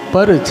માયાથી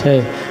પર છે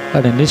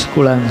અને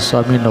નિષ્કુળાનંદ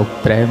સ્વામીનો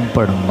પ્રેમ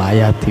પણ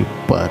માયાથી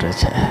પર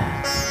છે.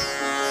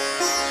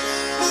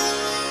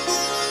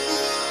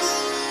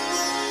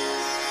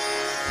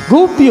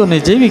 ગોપીઓને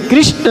જેવી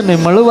કૃષ્ણને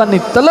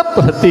મળવાની તલપ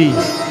હતી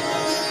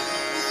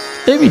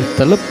એવી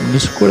તલપ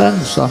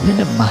નિષ્કુળાનંદ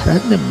સ્વામીને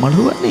મહારાજને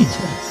મળવાની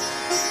છે.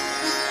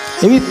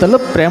 એવી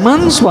તલપ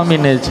પ્રેમાનંદ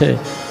સ્વામીને છે.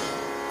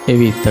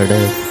 એવી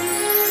તડપ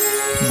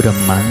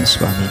બ્રહ્માનંદ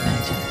સ્વામીને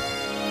છે.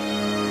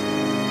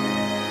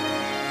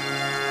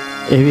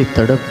 એવી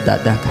તડપ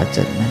દાદા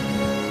ખાચરને,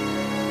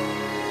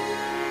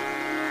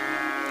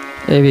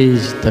 એવી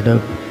જ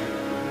તડપ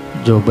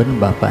જોબન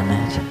બાપાને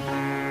છે.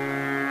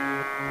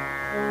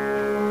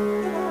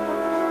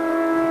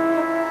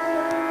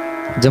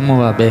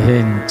 જમવા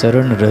બહેન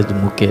ચરણ રજ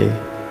મૂકે,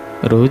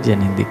 રોજ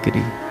એની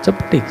દીકરી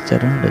ચપટીક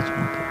ચરણ રજ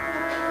મૂકે.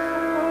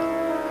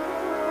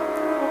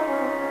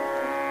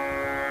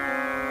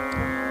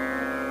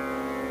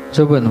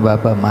 જોબન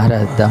બાપા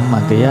મહારાજ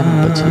ધામમાં ગયા ને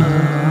પછી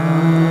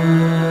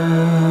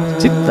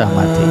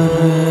ચિત્તામાંથી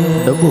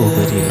ડબ્બો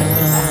ભરી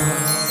લાવેલા.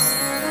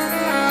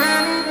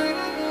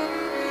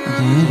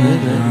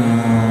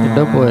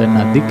 ડબ્બો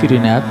એના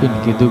દીકરીને આપીને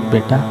કીધું,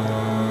 બેટા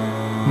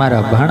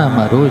મારા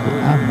ભાણામાં રોજ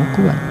આ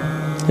મૂકવાનું.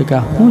 કે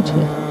શું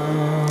છે?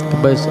 કે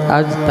બસ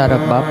આજ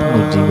તારા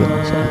બાપનું જીવન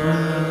છે.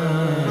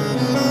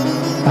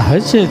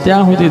 હશે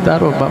ત્યાં સુધી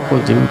તારો બાપો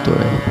જીવતો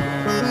રહે.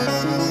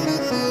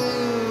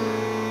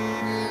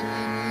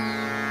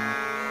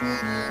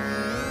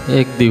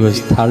 એક દિવસ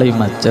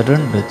થાળીમાં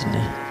ચરણ રજ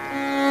નહીં.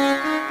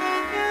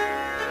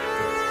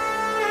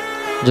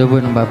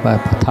 જોબન બાપા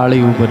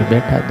થાળી ઉપર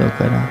બેઠા તો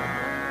ખરા,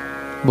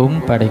 બૂમ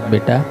પાડે,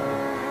 બેટા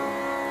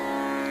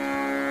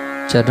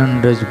ચરણ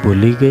રજ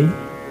ભૂલી ગઈ?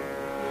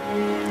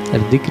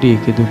 દીકરીએ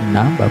કીધું,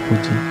 ના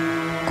બાપુજી,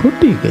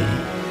 ખૂટી ગઈ.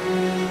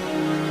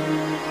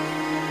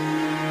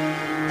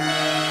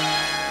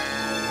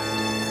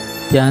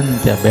 ત્યાં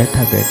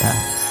બેઠા બેઠા,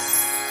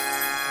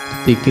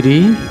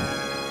 દીકરી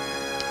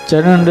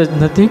ચરણ રજ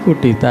નથી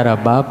ખૂટી, તારા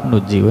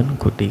બાપનું જીવન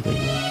ખૂટી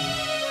ગયું.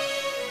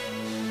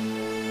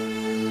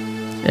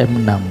 એમ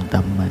નામ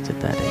ધામમાં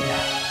જતા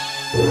રહ્યા.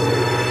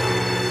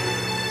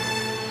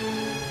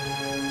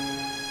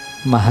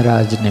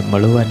 મહારાજને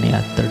મળવાની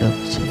આ તડપ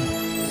છે.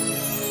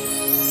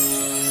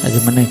 આજે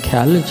મને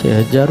ખ્યાલ છે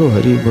હજારો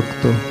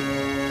હરિભક્તો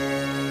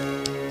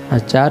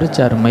આ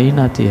 4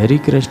 મહિનાથી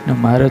હરિકૃષ્ણ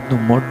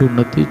મહારાજનું મોઢું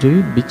નથી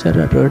જોયું,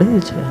 બિચારા રડે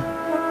છે.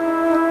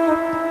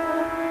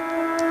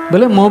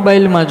 ભલે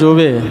મોબાઈલમાં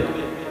જોવે,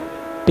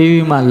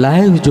 ટીવીમાં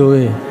લાઈવ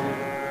જોવે,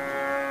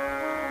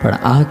 પણ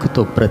આંખ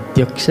તો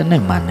પ્રત્યક્ષને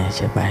માને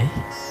છે ભાઈ.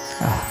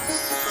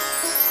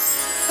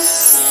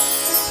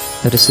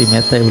 નરસિંહ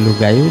મહેતા એવું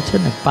ગાયું છે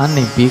ને,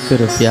 પાણી પીકર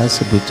પ્યાસ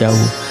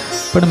બુझाऊं,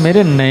 પણ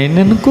મેરે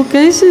નયનન કો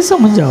कैसे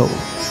समझाऊं.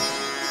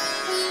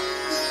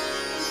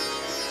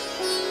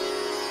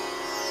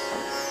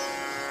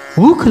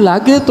 ભૂખ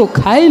લાગે તો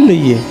ખાઈ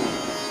લઈએ,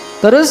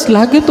 તરસ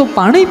લાગે તો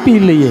પાણી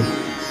પી લઈએ,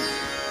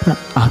 પણ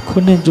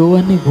આંખોને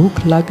જોવાની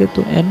ભૂખ લાગે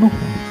તો એનું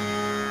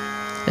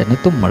એને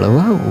તો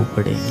મળવા આવવું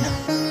પડે. અહીંયા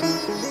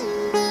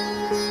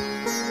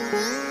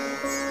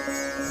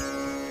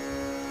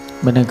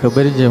મને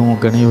ખબર છે, હું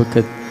ઘણી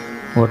વખત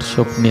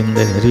વર્કશોપની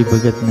અંદર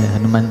હરિભગતને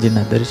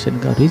હનુમાનજીના દર્શન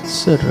કરવા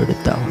રીતસર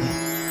રડતા હોય,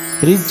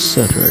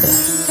 રીતસર રડે.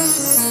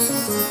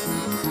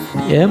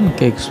 એમ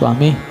કે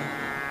સ્વામી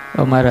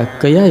અમારા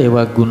કયા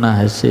એવા ગુના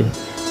હશે,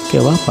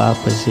 કેવા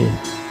પાપ હશે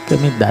કે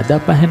અમે દાદા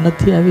પાસે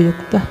નથી આવી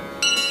શકતા?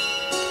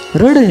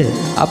 રડે.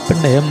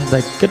 આપણને એમ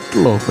થાય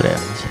કેટલો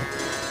પ્રેમ છે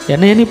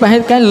એને, એની પાસે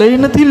કાંઈ લઈ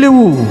નથી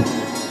લેવું,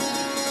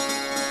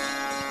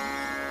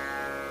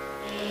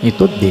 એ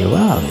તો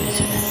દેવા આવે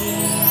છે.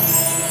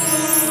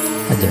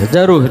 આજે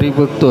હજારો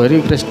હરિભક્તો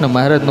હરિકૃષ્ણ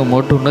મહારાજનું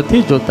મોઢું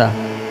નથી જોતા,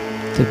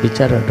 તે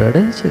બિચારા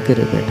રડે છે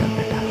ઘરે બેઠા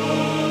બેઠા.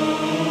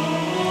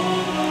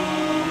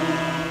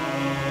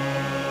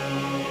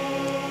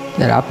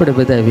 ત્યારે આપણે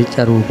બધા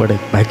વિચારવું પડે,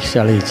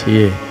 ભાગ્યશાળી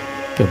છીએ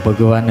કે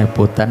ભગવાને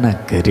પોતાના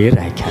ઘરે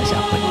રાખ્યા છે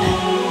આપણને.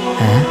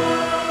 હે,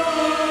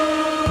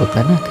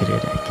 પોતાના ઘરે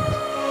રાખ્યા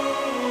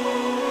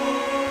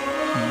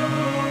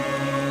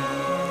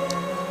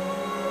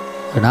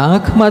છે.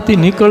 આંખમાંથી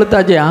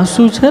નીકળતા જે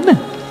આંસુ છે ને,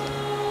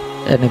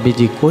 એને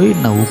બીજી કોઈ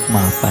ન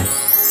ઉપમા અપાય.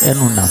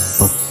 એનું નામ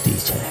ભક્તિ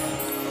છે.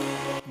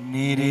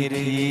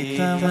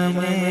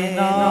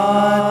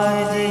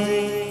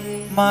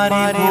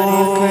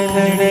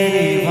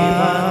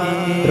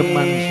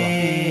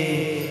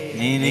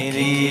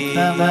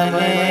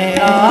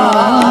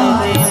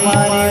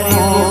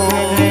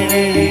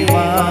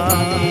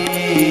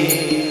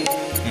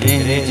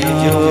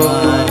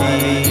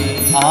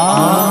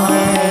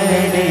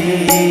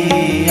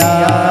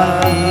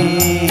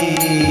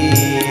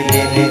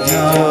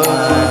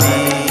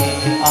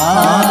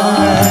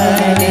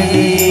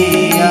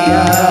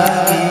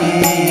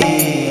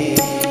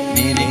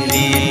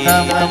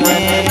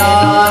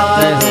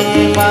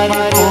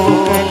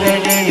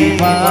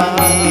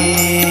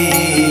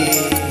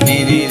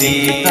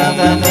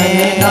 તમને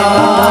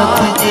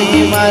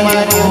નાથજી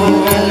મારી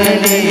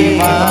મોકલડી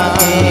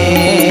માગે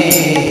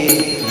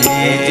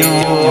રેજો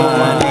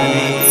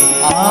મારી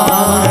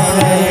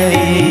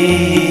આરડી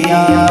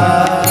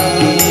આગે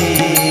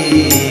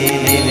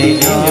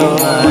રેજો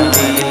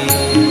મારી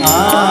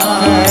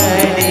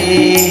આરડી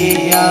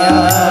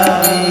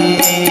આગે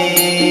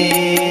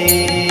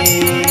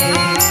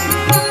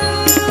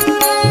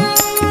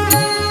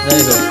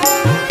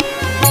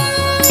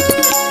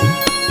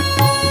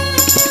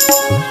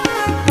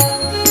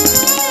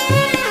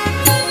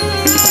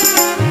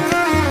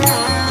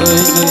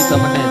જોઈ જોઈ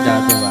તમને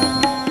જાદવા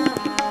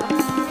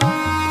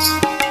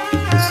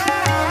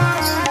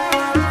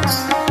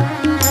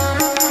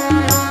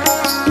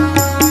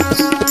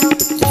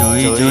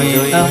જોઈ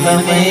જોઈ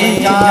તમને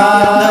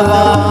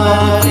જાદવા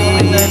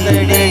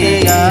લડી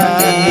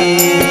જાગે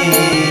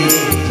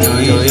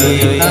જોઈ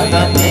જોઈ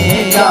તમને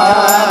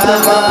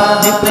જાદવા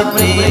નિત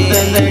પ્રીત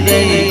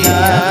લડી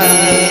જાગે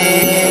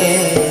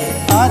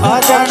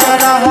આચરણ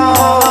રહો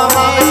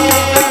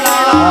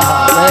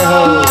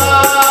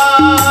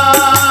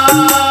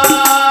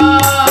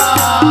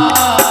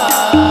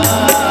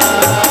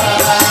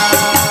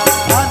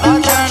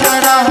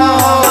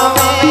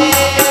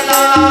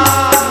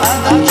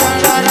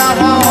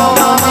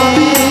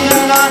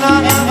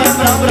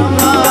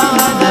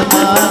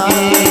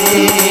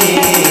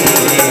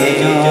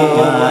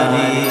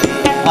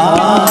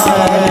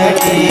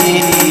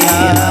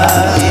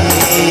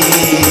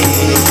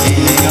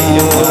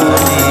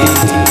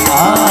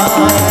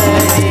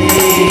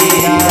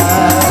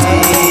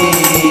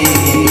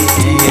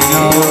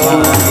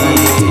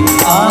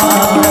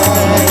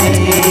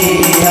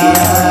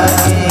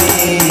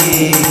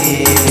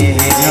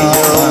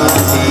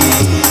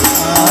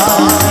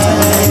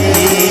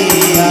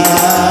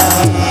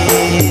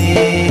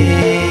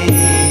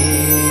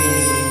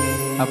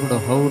આપણો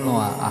હવનો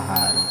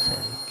આહાર છે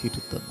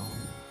કીર્તનો.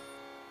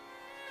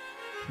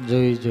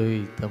 જોઈ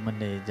જોઈ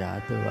તમને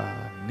જાદવા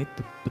નિત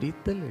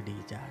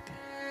પ્રીતલડી જાગે.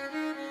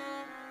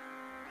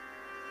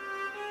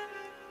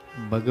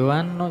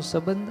 ભગવાનનો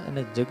સંબંધ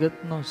અને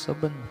જગતનો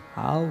સંબંધ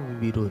હાવ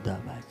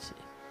વિરોધાભાસ છે,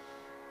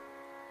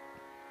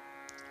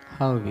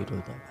 હાવ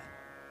વિરોધાભાસ.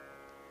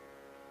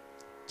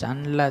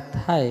 ચાંદલા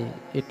થાય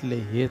એટલે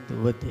હેત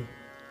વધે,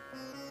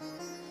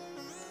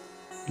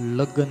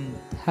 લગ્ન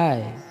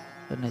થાય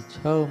અને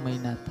 6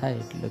 મહિના થાય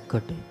એટલે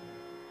ઘટે.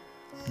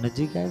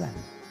 નજીક આવ્યા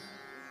ને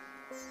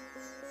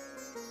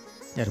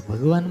ત્યારે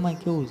ભગવાનમાં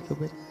કેવું છે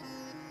ખબર,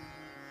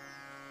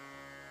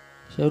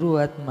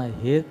 શરૂઆતમાં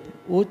હેત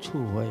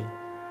ઓછું હોય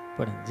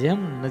પણ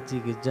જેમ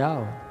નજીક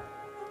જાઓ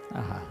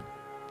આહા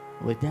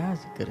વધ્યા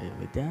જ કરે,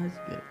 વધ્યા જ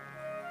કરે.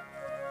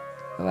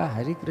 હવે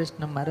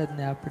હરિકૃષ્ણ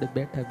મહારાજને આપણે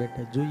બેઠા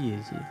બેઠા જોઈએ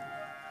છીએ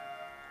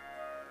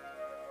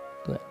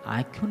તો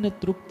આંખોને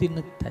તૃપ્તિ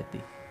નથી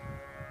થતી.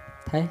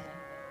 થાય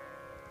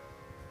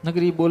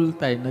નગરી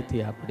બોલતાય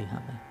નથી આપણી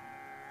સામે,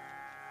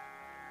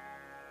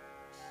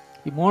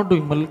 એ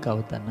મોઢું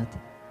મલકાવતા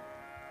નથી.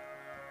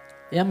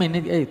 એમ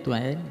નથી, એ તું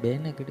આયા બે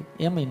ને ઘડી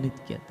એમ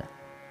નથી કહેતા.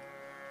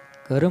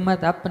 ઘરમાં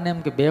તો આપણને એમ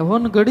કે બેહો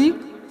ને ઘડી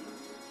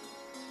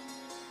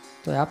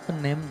તો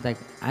આપણને એમ થાય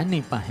કે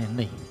આની પાસે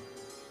નહીં.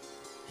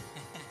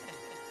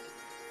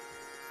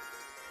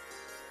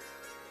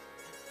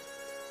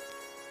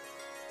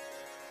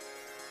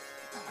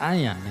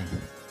 આયા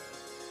નહીં.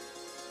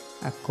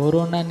 આ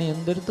કોરોનાની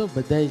અંદર તો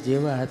બધા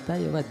જેવા હતા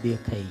એવા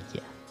દેખાઈ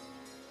ગયા,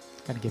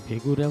 કારણ કે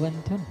ભેગું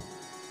રહેવાનું થયું ને.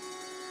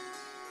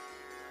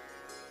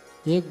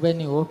 એક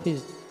ભાઈની ઓફિસ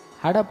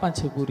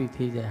 5:30 પૂરી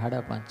થઈ જાય,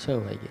 5:30-6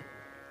 વાગે,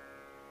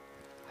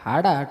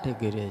 8:30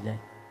 ઘરે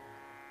જાય.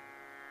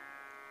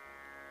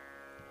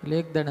 એટલે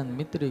એક દાડા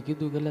મિત્રે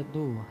કીધું કે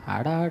તું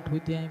 8:30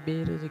 સુધી અહીં બે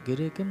રહે છે,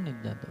 ઘરે કેમ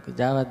નથી જતો? કે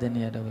જવા દે ને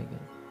યાર હવે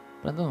ઘરે.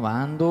 પરંતુ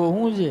વાંધો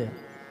શું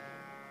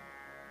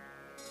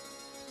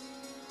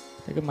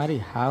છે કે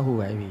મારી હાહુ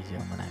આવી છે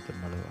હમણાં કે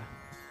મળવા.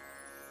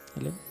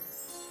 એટલે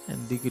એમ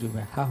દીકરી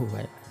ભાઈ હાહુ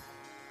આવ્યા.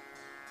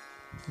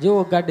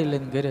 જેવો ગાડી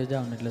લઈને ઘરે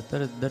જાઓ ને એટલે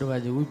તરત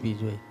દરવાજે ઊભી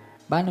જ હોય,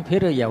 બાને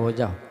ફેરવી આવો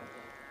જાઓ.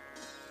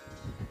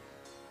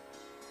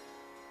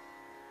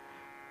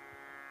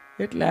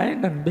 એટલે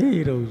આઈને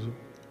બેહી રહું છું,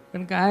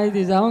 કારણ કે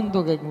અહીંથી જાઓ ને તો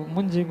કંઈક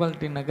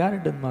મ્યુનિસિપાલિટીના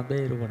ગાર્ડનમાં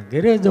બેહી રહું, પણ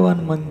ઘરે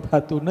જવાનું મન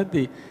થતું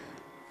નથી.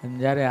 અને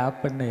જ્યારે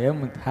આપણને એમ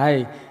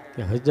થાય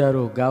કે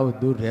હજારો ગાવ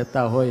દૂર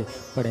રહેતા હોય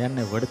પણ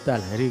એને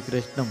વડતાલ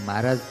હરિકૃષ્ણ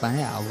મહારાજ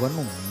પાસે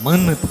આવવાનું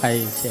મન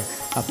થાય છે.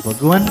 આ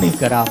ભગવાનની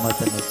કરામત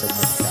અને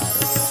ચમત્કાર.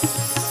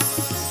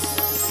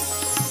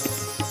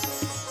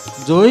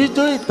 જોઈ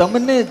જોઈ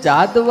તમને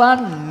જાદવા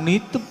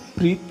નિત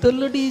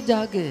પ્રીતલડી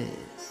જાગે.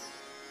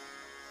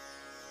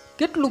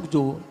 કેટલુંક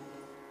જોવો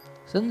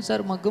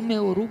સંસારમાં, ગમે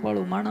એવો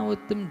રૂપાળો માણા હોય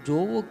તમે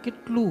જોવો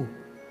કેટલું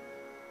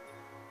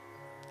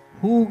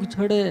હૂગ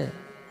ચડે,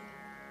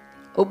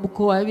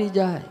 અબખો આવી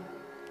જાય.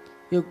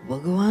 એક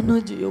ભગવાન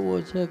જ એવો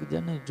છે કે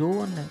જેને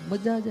જોવો ને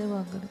મજા જ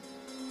આવ્યા કરે,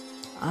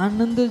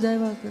 આનંદ જ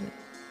આવ્યા કરે.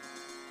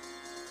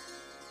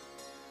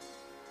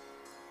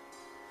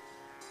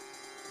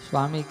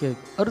 સ્વામી કે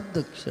અર્ધ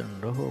ક્ષણ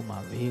રહો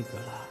માં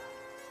વેગળા.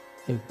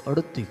 એક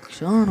અડધી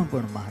ક્ષણ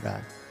પણ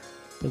મહારાજ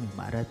તમે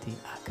મારાથી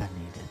આઘા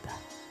નહીં રહેતા.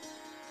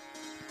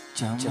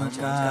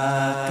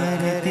 ચમકા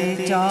કરતી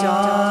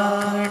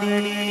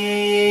ચાખડી,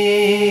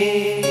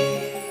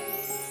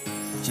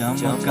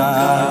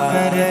 ચમકા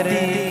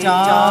કરતી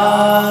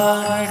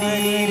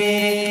ચાખડી રે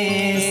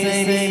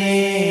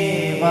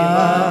કેસરી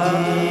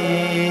વાગે,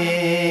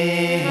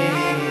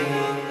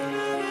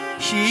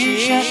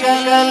 શીશ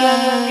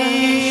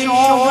કલંગી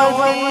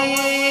શોભતી,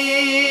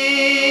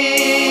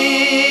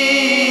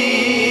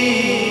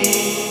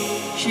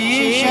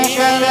 શીશ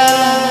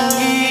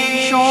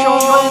કલંગી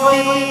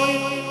શોભતી,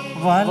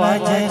 વાલા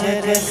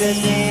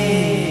જગતને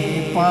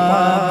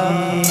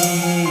પાકી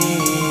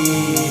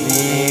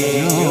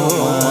રેજો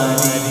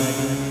મારી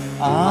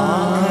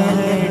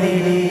આંગળી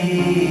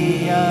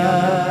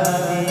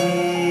આવી,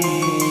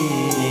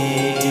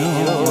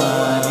 રેજો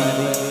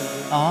મારી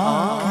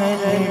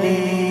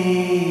આંગળી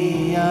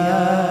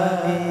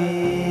આવી.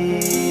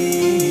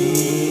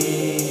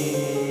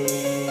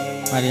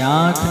 મારી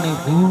આંખની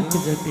ભૂખ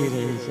જતી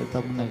રહી છે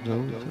તમને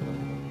જોઉં છું.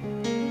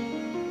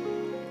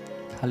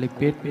 ખાલી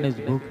પેટને જ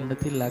ભૂખ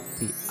નથી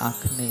લાગતી,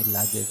 આંખને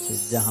લાગે છે.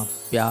 જહાં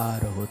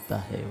પ્યાર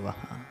હોતા હૈ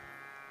વહાં,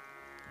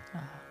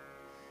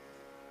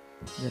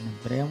 જેને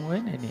પ્રેમ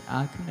હોય ને એની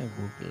આંખને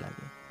ભૂખ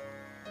લાગે,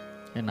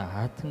 એના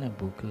હાથને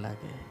ભૂખ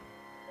લાગે,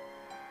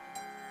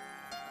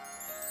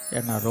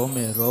 એના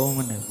રોમે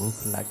રોમને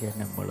ભૂખ લાગે,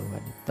 એને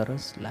મળવાની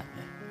તરસ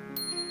લાગે.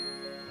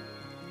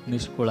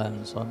 નિષ્કુળાન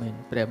સ્વામી,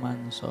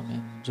 પ્રેમાન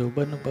સ્વામી,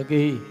 જોબન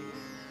પગી,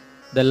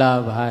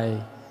 દલાભાઈ,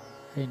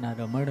 એના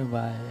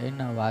રમણભાઈ,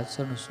 એના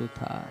વાસણ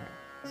સુથાર,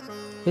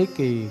 એક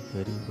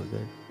હરી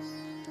વગર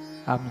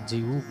આમ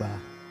જીવું બા,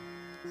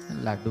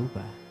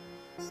 લાડુબા,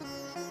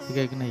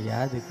 કંઈકને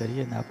યાદ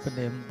કરીએ ને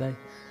આપણને એમ થાય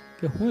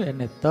કે હું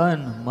એને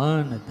તન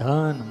મન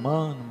ધન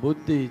મન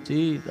બુદ્ધિ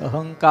ચિત્ત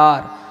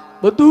અહંકાર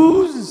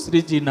બધું જ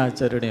શ્રીજીના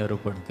ચરણે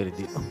અર્પણ કરી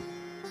દીધું.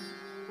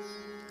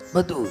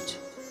 બધું જ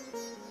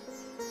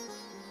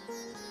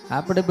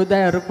આપણે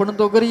બધા અર્પણ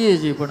તો કરીએ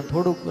છીએ, પણ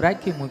થોડુંક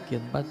રાખી મૂકીએ,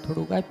 બાદ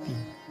થોડુંક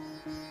આપીએ.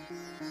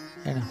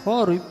 એને 100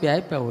 રૂપિયા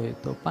આપ્યા હોય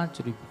તો 5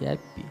 રૂપિયા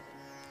આપીએ.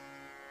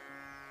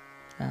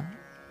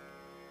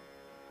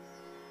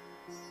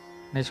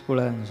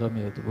 નિષ્કુળાન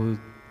સ્વામી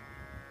અદભુત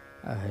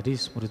આ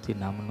હરિસ્મૃતિ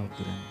નામનો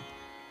ગ્રંથ,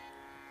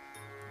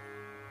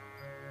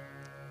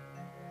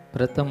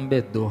 પ્રથમ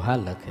 2 દોહા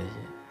લખે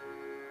છે.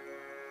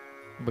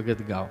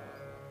 ભગત ગાઓ.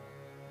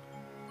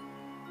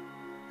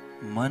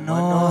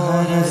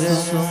 મનોહર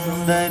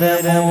સુંદર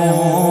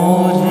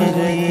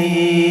મોરતી,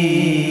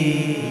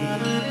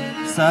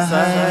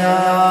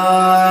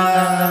 સહયાનંદ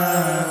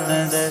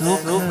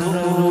સુખ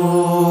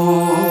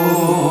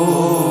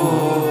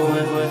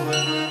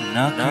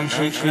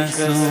નખશિખ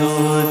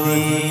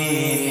સુધી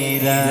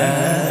નિરતા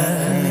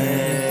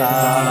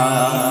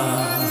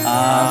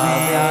આવે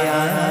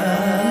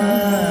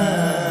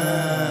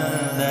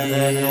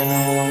દયનો.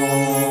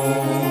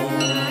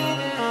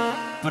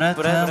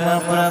 પ્રથમ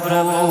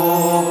પ્રભુ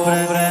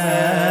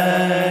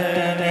પ્રગટને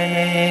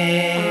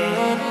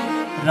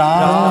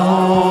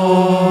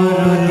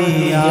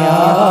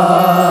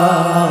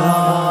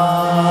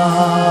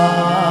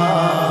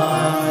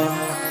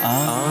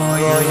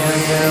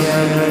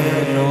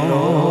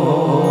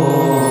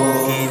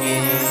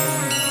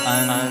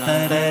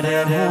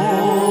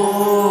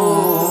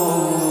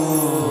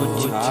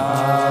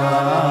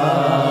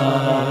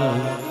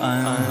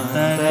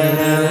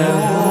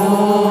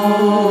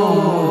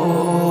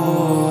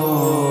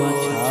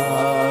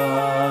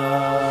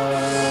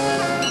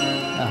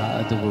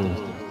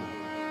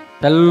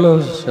પહેલો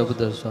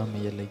શબ્દ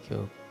સ્વામીએ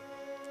લખ્યો,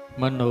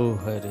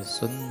 મનોહર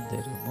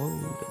સુંદર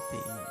મૂર્તિ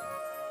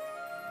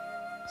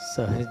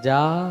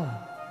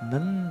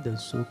સહજાનંદ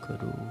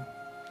સુખરૂપ.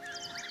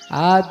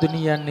 આ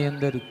દુનિયાની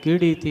અંદર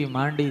કીડીથી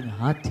માંડીને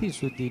હાથી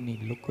સુધીની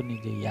લોકોની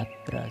જે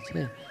યાત્રા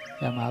છે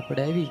એમાં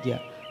આપણે આવી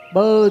ગયા.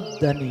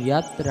 બધાની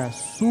યાત્રા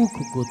સુખ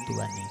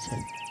ગોતવાની છે.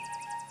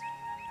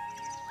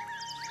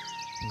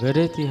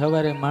 ઘરેથી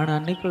સવારે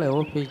માણા નીકળે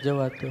ઓફિસ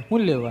જવા તો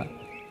શું લેવા?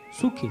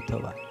 સુખી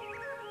થવા.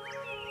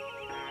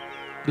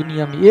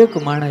 દુનિયામાં એક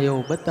માણસ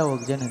એવો બતાવો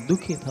જેને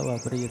દુઃખી થવા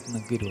પ્રયત્ન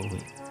કર્યો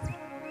હોય,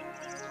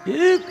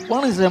 એક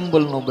પણ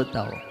સેમ્બલ નો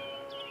બતાવો.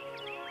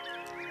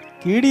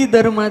 કીડી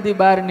દરમાંથી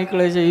બહાર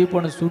નીકળે છે એ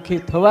પણ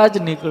સુખી થવા જ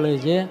નીકળે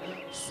છે,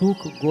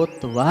 સુખ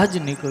ગોતવા જ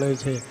નીકળે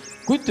છે.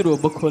 કૂતરો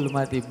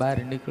બખોલમાંથી બહાર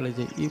નીકળે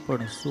છે એ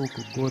પણ સુખ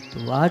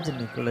ગોતવા જ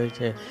નીકળે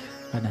છે.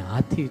 અને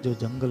હાથી જો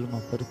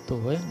જંગલમાં ફરતો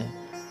હોય ને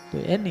તો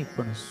એની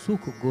પણ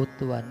સુખ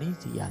ગોતવાની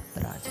જ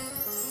યાત્રા છે.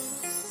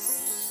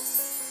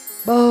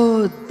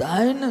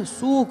 બધાને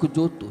સુખ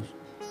જોતું,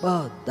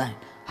 બધાને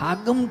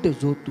હાગમટે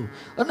જોતું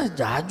અને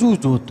જાજુ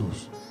જોતું.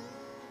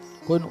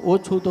 કોઈને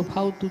ઓછું તો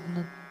ફાવતું જ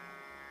નથી.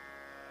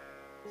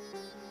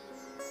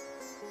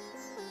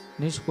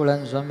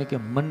 નિષ્કુળાન સ્વામી કે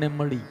મને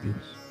મળી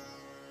ગયું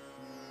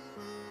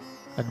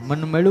અને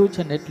મન મળ્યું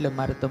છે ને એટલે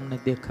મારે તમને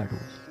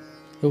દેખાડવું છે,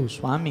 એવું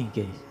સ્વામી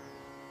કહે.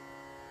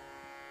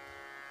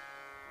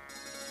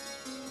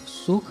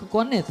 સુખ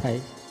કોને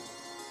થાય?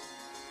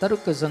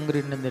 તર્ક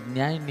સંગ્રહની અંદર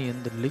ન્યાયની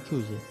અંદર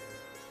લખ્યું છે,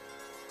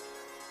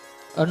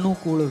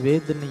 અનુકૂળ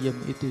વેદ નિયમ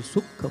ઇતિ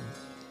સુખમ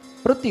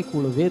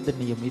પ્રતિકૂળ વેદ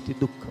નિયમ ઇતિ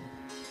દુઃખમ.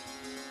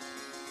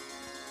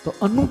 તો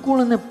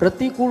અનુકૂળ અને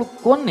પ્રતિકૂળ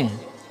કોને?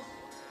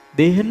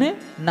 દેહને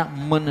ના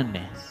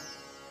મનને.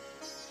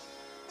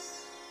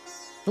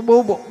 તો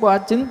બહુ આ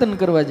ચિંતન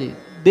કરવા જઈએ.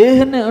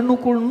 દેહને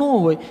અનુકૂળ ન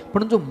હોય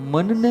પણ જો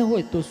મનને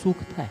હોય તો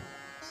સુખ થાય.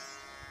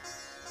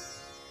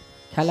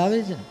 ખ્યાલ આવે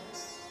છે ને?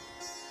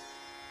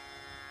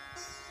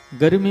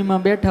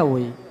 ગરમીમાં બેઠા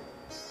હોય,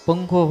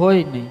 પંખો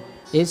હોય નહીં,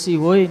 એસી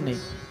હોય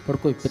નહીં,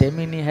 પણ કોઈ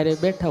પ્રેમીની હારે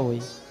બેઠા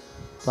હોય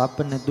તો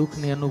આપણને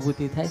દુઃખની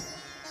અનુભૂતિ થાય.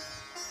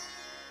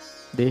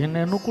 દેહને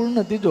અનુકૂળ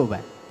નથી જો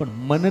ભાઈ, પણ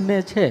મનને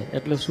છે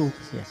એટલે સુખ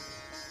છે.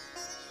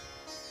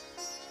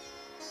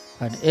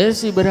 અને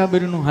એસી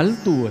બરાબરનું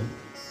હાલતું હોય,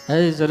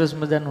 એ સરસ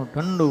મજાનું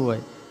ઠંડુ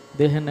હોય,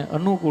 દેહને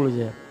અનુકૂળ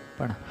છે,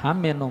 પણ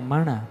સામેનો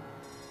માણા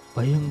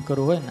ભયંકર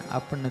હોય ને,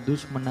 આપણને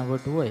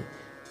દુશ્મનાવટ હોય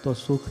તો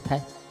સુખ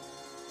થાય,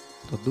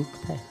 તો દુઃખ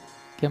થાય.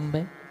 કેમ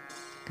ભાઈ?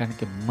 કારણ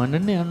કે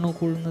મનને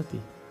અનુકૂળ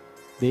નથી,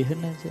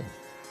 દેહને છે.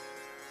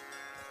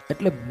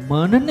 એટલે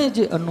મનને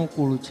જે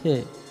અનુકૂળ છે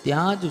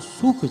ત્યાં જ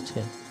સુખ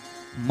છે,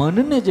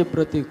 મનને જે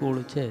પ્રતિકૂળ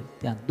છે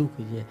ત્યાં દુઃખ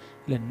છે.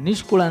 એટલે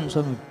નિષ્કુળાન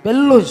સ્વામી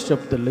પહેલો જ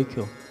શબ્દ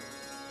લખ્યો,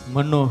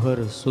 મનોહર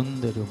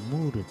સુંદર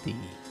મૂર્તિ.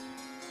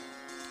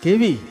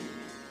 કેવી?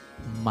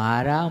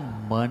 મારા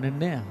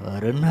મનને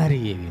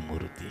હરનારી એવી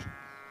મૂર્તિ.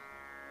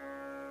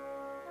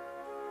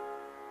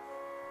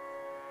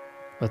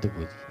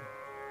 અદભુત.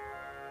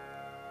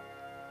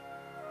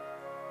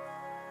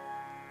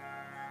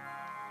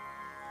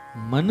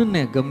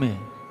 મનને ગમે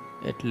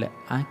એટલે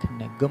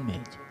આંખને ગમે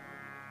જ.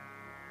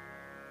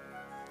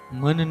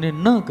 મનને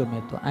ન ગમે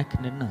તો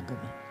આંખને ન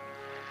ગમે.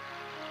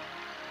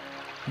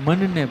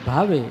 મનને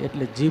ભાવે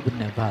એટલે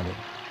જીભને ભાવે.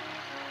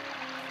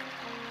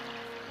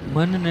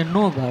 મનને ન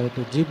ભાવે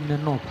તો જીભને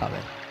ન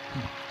ભાવે.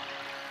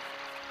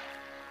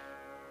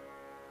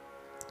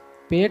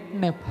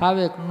 પેટને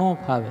ફાવે કે ન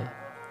ફાવે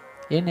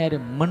એને અરે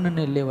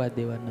મનને લેવા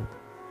દેવા નથી.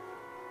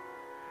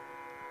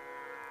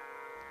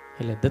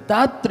 એટલે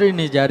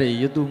દત્તાત્રેયને જ્યારે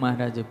યદુ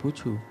મહારાજે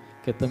પૂછ્યું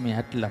કે તમે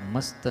આટલા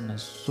મસ્ત ને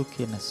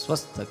સુખી ને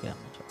સ્વસ્થ કેમ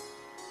છો,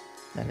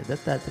 ત્યારે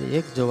દત્તાત્રેય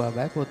એક જવાબ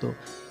આપ્યો હતો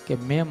કે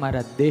મેં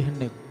મારા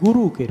દેહને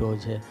ગુરુ કર્યો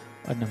છે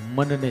અને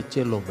મનને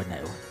ચેલો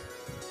બનાવ્યો.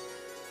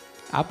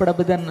 આપણા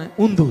બધાને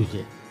ઊંધું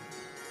છે,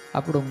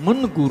 આપણો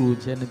મન ગુરુ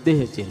છે અને દેહ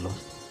ચેલો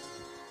છે.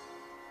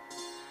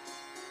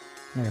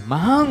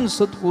 મહાન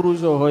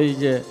સત્પુરુષો હોય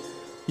છે,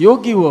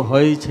 યોગીઓ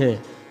હોય છે,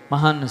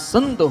 મહાન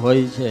સંત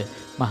હોય છે,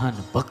 મહાન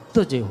ભક્ત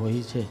જે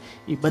હોય છે,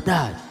 એ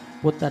બધા જ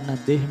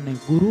પોતાના દેહને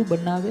ગુરુ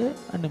બનાવે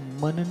અને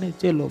મનને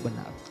ચેલો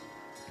બનાવે.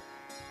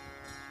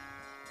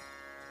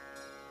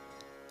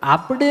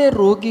 આપણે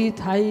રોગી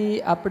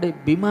થાય, આપણે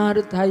બીમાર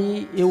થાય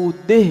એવું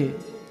દેહ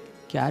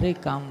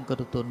ક્યારેય કામ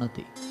કરતો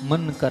નથી,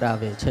 મન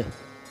કરાવે છે.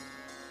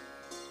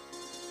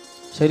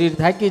 શરીર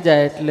થાકી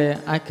જાય એટલે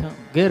આંખ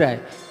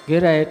ઘેરાય,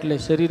 ઘેરાય એટલે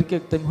શરીર કે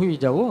તમે સુઈ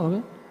જાઓ, હવે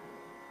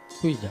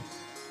સુઈ જાઓ,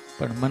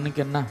 પણ મન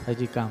કે ના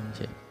હજી કામ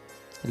છે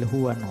એટલે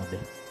હુવા ન દે.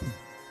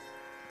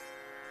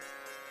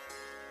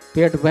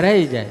 પેટ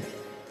ભરાઈ જાય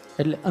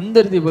એટલે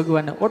અંદરથી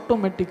ભગવાને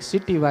ઓટોમેટિક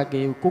સીટી વાગે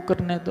એવું.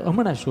 કુકરને તો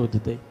હમણાં શોધ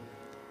થઈ,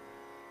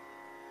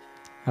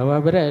 હવા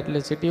ભરાય એટલે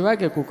સીટી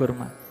વાગે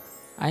કુકરમાં.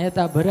 અહીંયા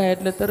તો ભરાય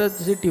એટલે તરત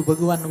સીટી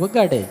ભગવાન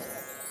વગાડે.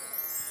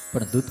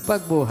 પણ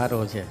દૂધપાક બહુ સારો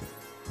છે,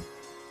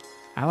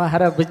 આવા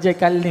હારા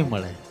ભજીયા કાલ નહીં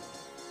મળે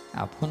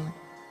આપો ને.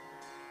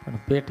 પણ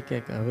પેટ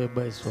કે હવે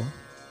બસ હો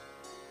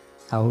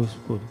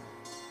હાઉસફુલ,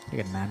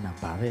 કે નાના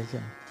ભાવે છે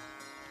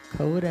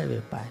ખવડાવે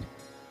પાર.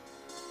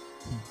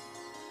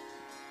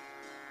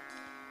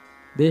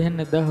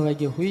 દેહને 10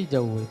 વાગે સુઈ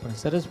જવું હોય પણ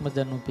સરસ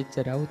મજાનું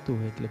પિક્ચર આવતું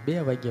હોય એટલે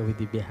 2 વાગ્યા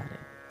સુધી બેહારે.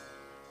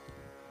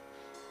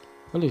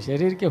 ઓલું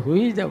શરીર કે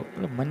સુઈ જાવ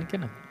એટલે મન કે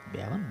ને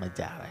બેવાની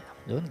મજા આવે,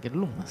 જો ને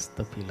કેટલું મસ્ત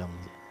ફિલ્મ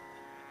છે.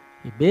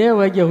 એ 2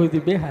 વાગ્યા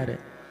સુધી બેહારે,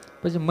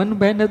 પછી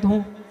મનભાઈને તો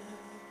હું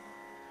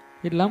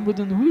એ લાંબુ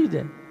સુધી સુઈ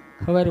જાય.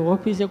 સવારે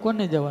ઓફિસે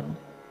કોને જવાનું?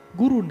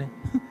 ગુરુને.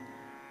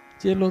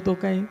 ચેલો તો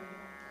કાંઈ.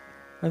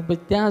 અને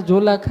પછી ત્યાં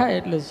ઝોલા ખાય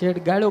એટલે શેઠ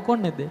ગાળો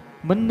કોને દે?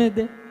 મનને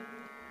દે,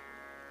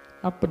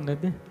 આપણને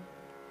દે.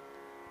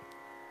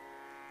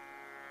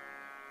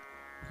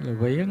 એટલે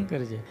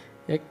ભયંકર છે.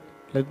 એક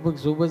લગભગ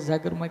સુબોધ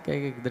સાગરમાં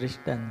ક્યાંક એક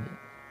દ્રષ્ટાંત છે.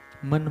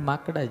 મન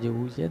માકડા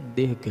જેવું છે,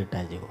 દેહ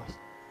ઘેટા જેવો છે.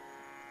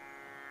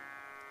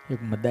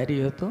 એક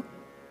મદારી હતો,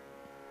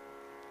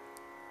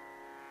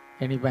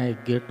 એની પાસે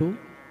એક ઘેટું,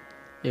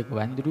 એક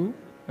વાંદરું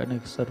અને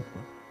એક સર્પ,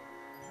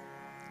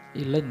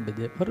 એ લઈને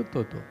બધે ફરતો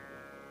હતો.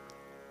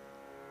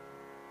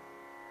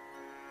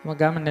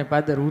 ગામને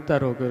પાદર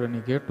ઉતારો કર્યો ને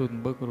ઘેટું ને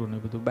બકરું ને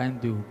બધું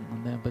બાંધ્યું.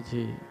 અને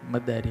પછી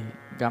મદારી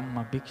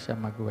ગામમાં ભિક્ષા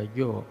માગવા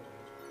ગયો.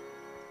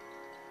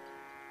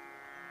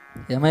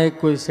 એમાં એક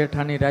કોઈ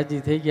શેઠાણી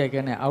રાજી થઈ ગયા કે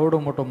એને આવડો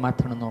મોટો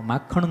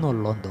માખણનો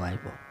લોંદો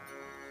આપ્યો.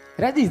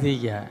 રાજી થઈ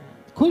ગયા,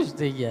 ખુશ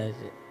થઈ ગયા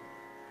છે,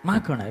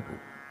 માખણ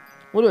આપ્યું.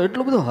 બોલો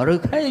એટલો બધો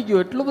હરખાઈ ગયો,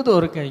 એટલો બધો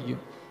હરખાઈ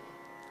ગયો.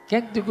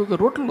 ક્યાંકથી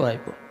કોઈ રોટલો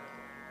આપ્યો.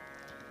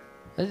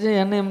 હજી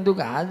એને એમ થયું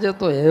કે આજે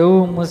તો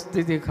એવું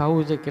મસ્તીથી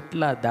ખાવું છે,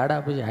 કેટલા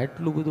દાડા પછી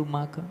આટલું બધું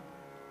માખણ,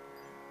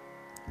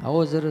 આવો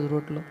સરસ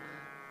રોટલો.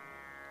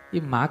 એ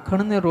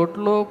માખણને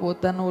રોટલો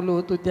પોતાનું ઓલું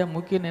હતું ત્યાં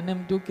મૂકીને એને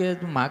એમ થયું કે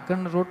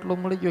માખણ રોટલો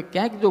મળી ગયો,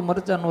 ક્યાંક જો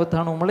મરચાંનું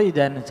અથાણું મળી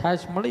જાય ને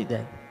છાશ મળી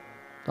જાય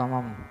તો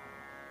આમ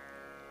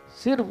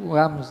સિર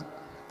આમ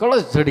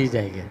કળશ ચડી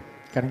જાય કે,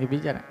 કારણ કે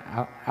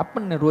બિચારા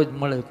આપણને રોજ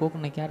મળે,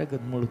 કોકને ક્યારેક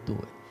જ મળતું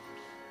હોય.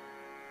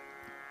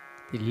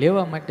 એ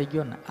લેવા માટે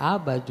ગયો ને આ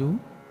બાજુ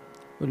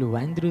ઓલું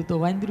વાંદર્યું તો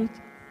વાંદર્યું જ,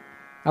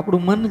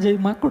 આપણું મન જે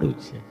માકડું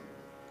જ છે,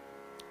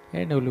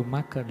 એને ઓલું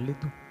માખણ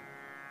લીધું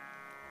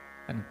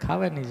અને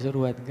ખાવાની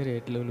શરૂઆત કરી.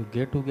 એટલે ઓલું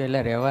ઘેટું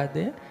ગયેલા રહેવા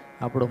દે,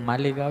 આપણો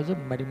માલિક આવશે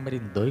મારી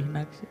મારીને ધોઈ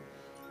નાખશે.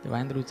 તો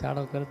વાંદરું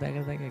ચાળો કરતા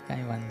કરતા કે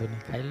કાંઈ વાંધો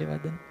નહીં, ખાઈ લેવા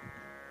દે.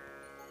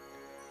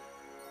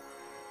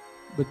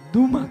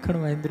 બધું માખણ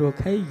વાંદરો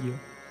ખાઈ ગયો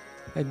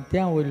અને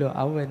ત્યાં ઓલો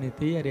આવવાની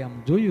તૈયારી, આમ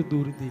જોયું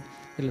દૂરથી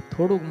એટલે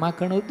થોડુંક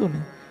માખણ હતું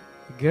ને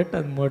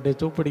ઘેટા મોઢે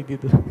ચોપડી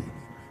દીધું.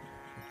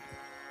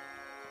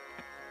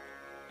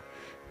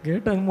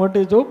 ઘેટા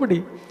મોઢે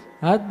ચોપડી,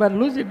 હાથ બાર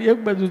લૂસી એક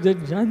બાજુ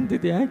જઈને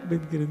શાંતિથી આંખ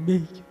બંધ કરીને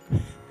બેસી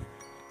ગયો.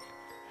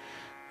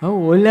 હવે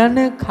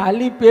ઓલાને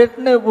ખાલી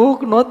પેટને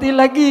ભૂખ નહોતી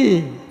લાગી,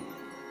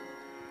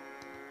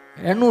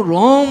 એનું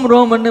રોમ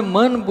રોમ અને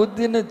મન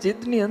બુદ્ધિ ને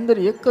ચિત્તની અંદર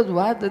એક જ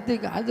વાત હતી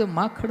કે આજે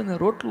માખણ ને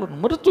રોટલો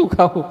મરચું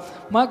ખાવું,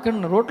 માખણ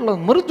ને રોટલો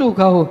મરચું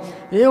ખાવું.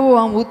 એવો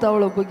આમ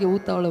ઉતાવળો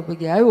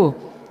પગે આવ્યો,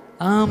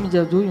 આમ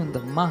જ્યાં જોયું ને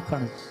તો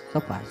માખણ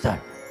સપાસટ.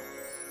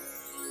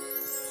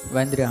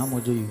 વાંદરે આમું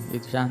જોયું, એ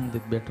શાંતિ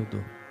બેઠું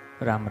હતું,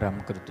 રામ રામ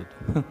કરતું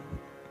હતું.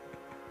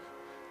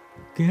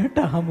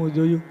 ઘેટા આમું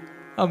જોયું,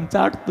 આમ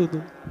ચાટતું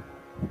હતું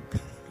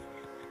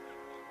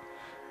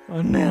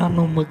અને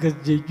આનો મગજ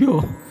જઈ ગયો,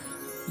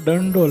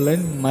 દંડો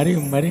લઈને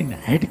મારીને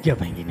હાડક્યા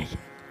ભાંગી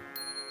નાખ્યા.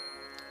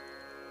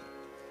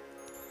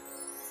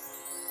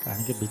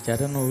 કારણ કે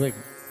બિચારાનો વેગ.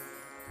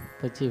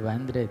 પછી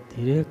વાંદરે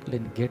ધીરેક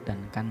લઈને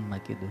ઘેટાને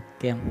કાનમાં કીધું,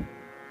 કેમ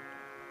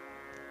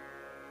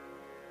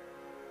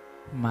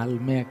માલ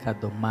મેં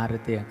ખાધો, મારે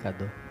ત્યાં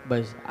ખાધો,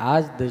 બસ આ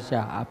જ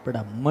દશા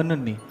આપણા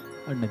મનની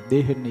અને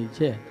દેહની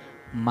છે.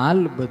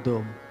 માલ બધો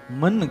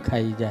મન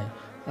ખાઈ જાય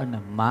અને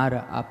માર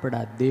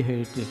આપણા દેહ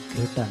એટલે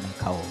ઘેટાને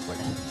ખાવો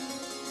પડે.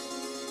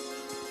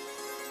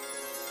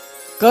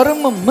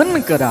 કર્મ મન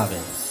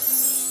કરાવે,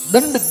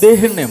 દંડ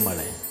દેહને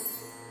મળે.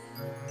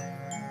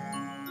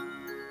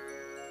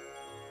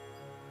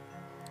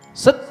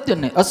 સત્ય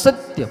ને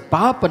અસત્ય,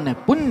 પાપ ને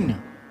પુણ્ય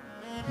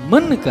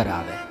મન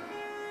કરાવે.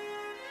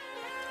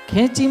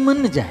 ખેંચી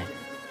મન જાય,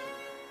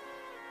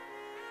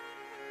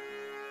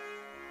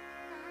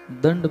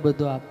 દંડ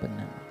બધો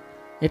આપણને.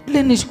 એટલે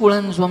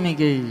નિષ્કુળાન સ્વામી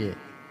કહે છે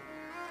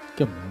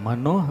કે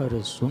મનોહર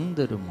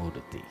સુંદર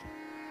મૂર્તિ.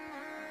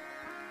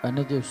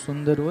 અને જે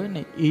સુંદર હોય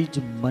ને એ જ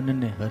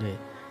મનને હરે,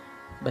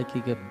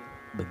 બાકી કે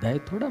બધાય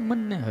થોડા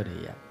મનને હરે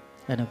યાર.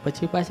 અને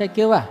પછી પાછા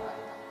કેવા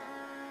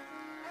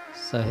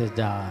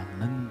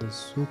સહજાનંદ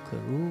સુખ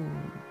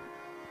રૂપ.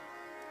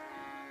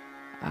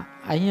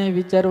 અહીંયા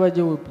વિચારવા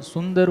જેવું,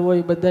 સુંદર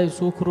હોય બધા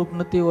સુખરૂપ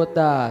નથી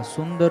હોતા.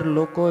 સુંદર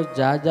લોકો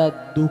જાજા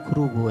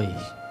દુઃખરૂપ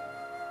હોય.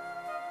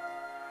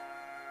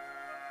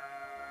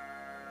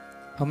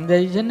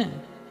 સમજાય છે ને?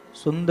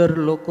 સુંદર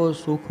લોકો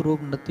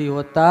સુખરૂપ નથી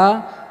હોતા,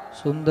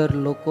 સુંદર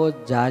લોકો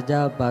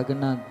જાજા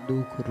ભાગના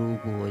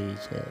દુઃખરૂપ હોય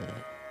છે.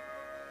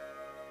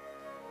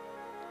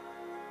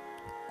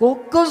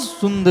 કોકસ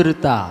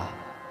સુંદરતા,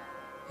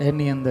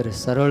 એની અંદર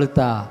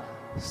સરળતા,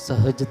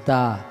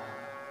 સહજતા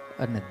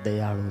અને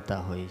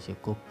દયાળુતા હોય છે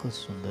કોકસ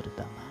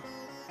સુંદરતામાં.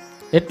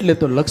 એટલે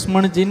તો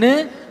લક્ષ્મણજીને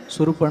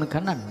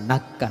શૂર્પણખાના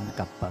નાક કાન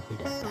કાપવા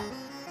પડ્યા હતા.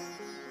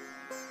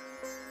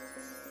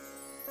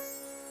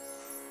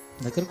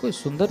 નકર કોઈ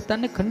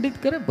સુંદરતાને ખંડિત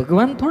કરે?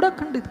 ભગવાન થોડા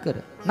ખંડિત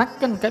કરે. નાક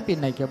કાન કાપી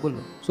નાખ્યા.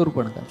 બોલો,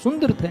 શૂર્પણખા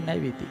સુંદર થઈને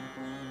આવી હતી,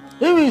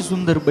 એવી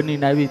સુંદર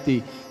બનીને આવી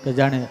હતી કે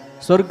જાણે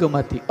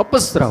સ્વર્ગમાંથી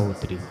અપસરા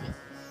ઉતરી હોય.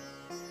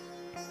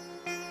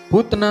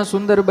 પૂતના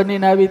સુંદર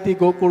બનીને આવી હતી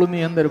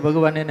ગોકુળની અંદર,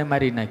 ભગવાન એને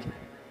મારી નાખી.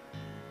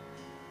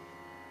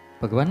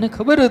 ભગવાનને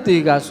ખબર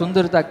હતી કે આ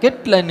સુંદરતા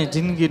કેટલાયની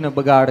જિંદગીને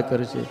બગાડ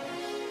કરશે.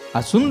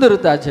 આ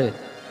સુંદરતા છે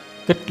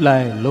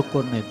કેટલાય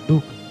લોકોને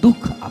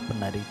દુઃખ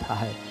આપનારી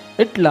થાય.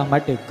 એટલા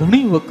માટે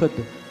ઘણી વખત,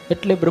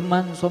 એટલે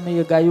બ્રહ્માંડ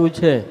સ્વામીએ ગાયું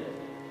છે,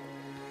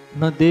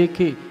 ન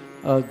દેખી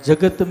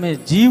જગત મેં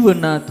જીવ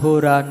ના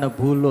થોરા, ન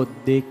ભૂલો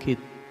દેખી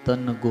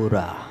તન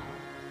ગોરા.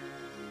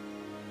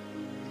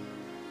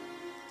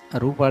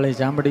 રૂપાળી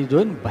ચામડી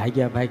જોઈ ને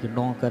ભાગ્યા ભાગ ન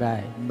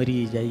કરાય,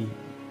 મરી જાય.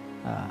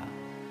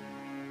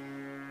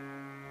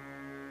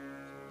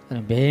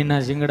 અને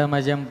બેના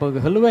શિંગડામાં જેમ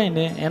પગ હલવાય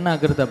ને એના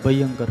કરતા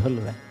ભયંકર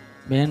હલવાય.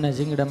 બેના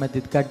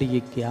શિંગડામાંથી કાઢી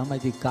એકી,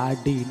 આમાંથી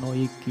કાઢી નો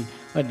એકી.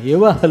 અને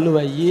એવા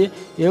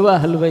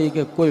હલવાઈએ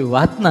કે કોઈ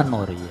વાતના ન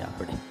રહીએ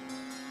આપણે.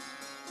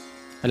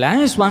 એટલે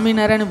અહીંયા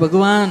સ્વામિનારાયણ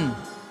ભગવાન,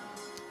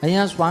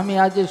 અહીંયા સ્વામી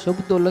આજે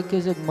શબ્દો લખે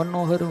છે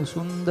મનોહર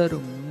સુંદર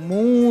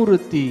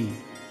મૂર્તિ,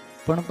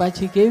 પણ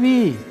પાછી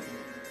કેવી?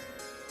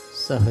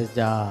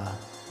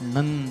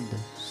 સહજાનંદ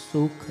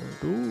સુખ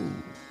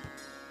રૂપ.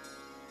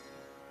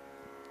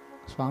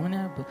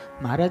 સ્વામિનારાયણ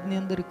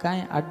મહારાજની અંદર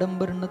કાંઈ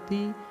આડંબર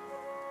નથી,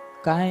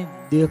 કાંઈ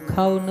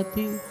દેખાવ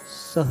નથી.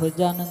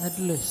 સહજાનંદ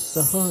એટલે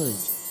સહજ,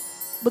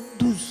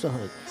 બધું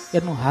સહજ.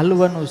 એનું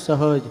હાલવાનું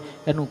સહજ,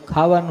 એનું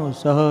ખાવાનું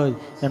સહજ,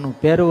 એનું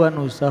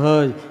પહેરવાનું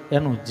સહજ,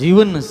 એનું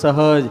જીવન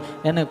સહજ,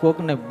 એને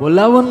કોકને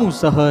બોલાવવાનું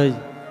સહજ,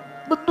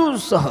 બધું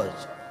સહજ.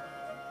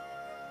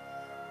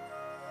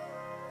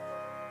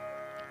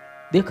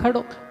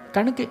 દેખાડો,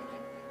 કારણ કે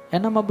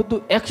એનામાં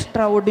બધું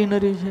એક્સ્ટ્રા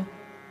ઓર્ડિનરી છે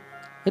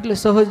એટલે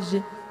સહજ છે.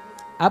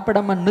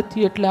 આપણામાં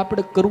નથી એટલે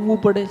આપણે કરવું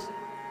પડે છે.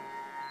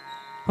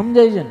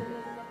 સમજાય છે ને?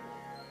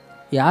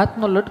 એ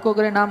હાથનો લટકો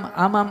કરીને આમ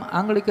આમ આમ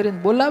આંગળી કરીને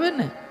બોલાવે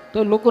ને તો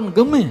લોકોને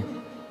ગમે,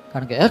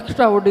 કારણ કે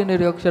એક્સ્ટ્રા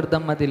ઓર્ડિનરી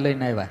અક્ષરધામમાંથી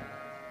લઈને આવ્યા.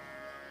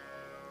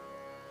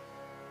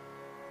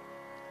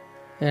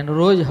 એને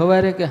રોજ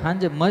સવારે કે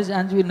સાંજે મજ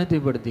આંજવી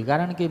નથી પડતી,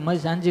 કારણ કે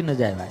મજ આંજીને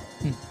જ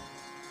આવ્યા.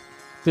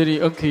 તેરી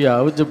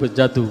અખિયા અજબ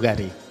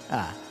જાદુગારી.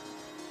 હા,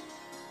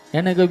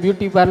 એને કોઈ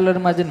બ્યુટી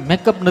પાર્લરમાં જઈને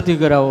મેકઅપ નથી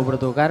કરાવવો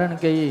પડતો, કારણ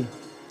કે એ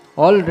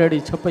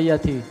ઓલરેડી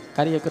છપૈયાથી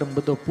કાર્યક્રમ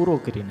બધો પૂરો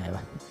કરીને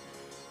આવ્યા.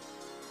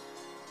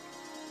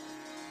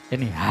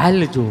 એની હાલ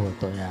જુઓ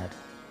તો યાર,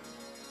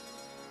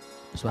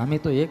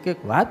 સ્વામી તો એક એક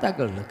વાત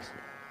આગળ લખશે.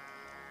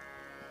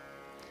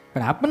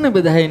 પણ આપણને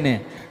બધાને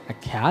આ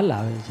ખ્યાલ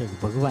આવે છે કે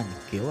ભગવાન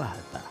કેવા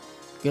હતા,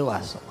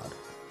 કેવા સમર,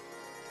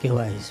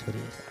 કેવા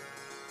ઈશ્વરીય છે.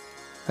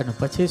 અને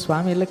પછી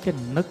સ્વામી લખે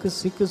નખ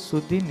શીખ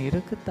સુધી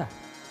નિરખતા.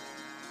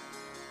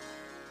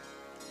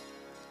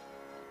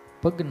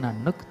 પગના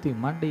નખથી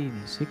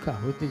માંડીને શીખા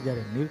હોતી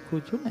જ્યારે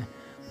નિરખું છું ને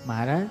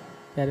મહારાજ,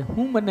 ત્યારે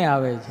હું મને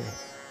આવે છે,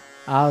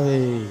 આવે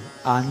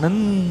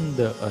આનંદ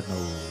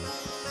અનૂપ.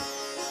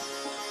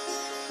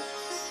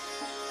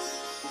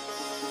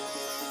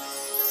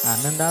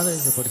 આનંદ આવે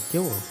છે, પણ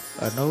કેવો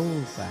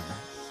અનૂપ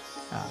આનંદ.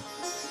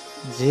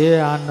 જે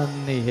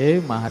આનંદની હે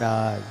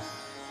મહારાજ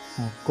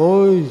હું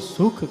કોઈ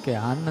સુખ કે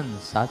આનંદ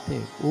સાથે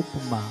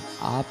ઉપમા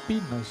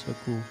આપી ન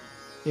શકું,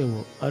 એવો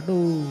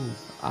અનૂપ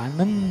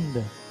આનંદ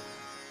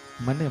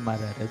મને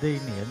મારા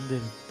હૃદયની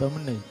અંદર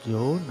તમને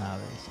જોન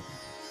આવે છે.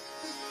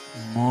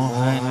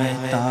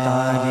 મોહન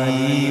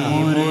તારી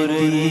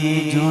મૂર્તિ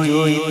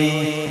જોઈને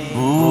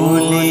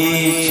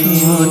ભૂલી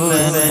છું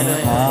તને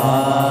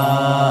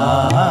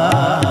ભાન.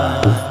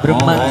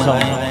 બ્રહ્મા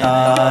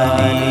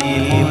તારી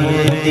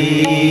મૂર્તિ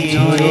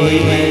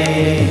જોઈને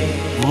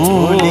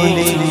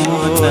ભૂલી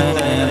છું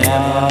તને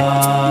ભાન.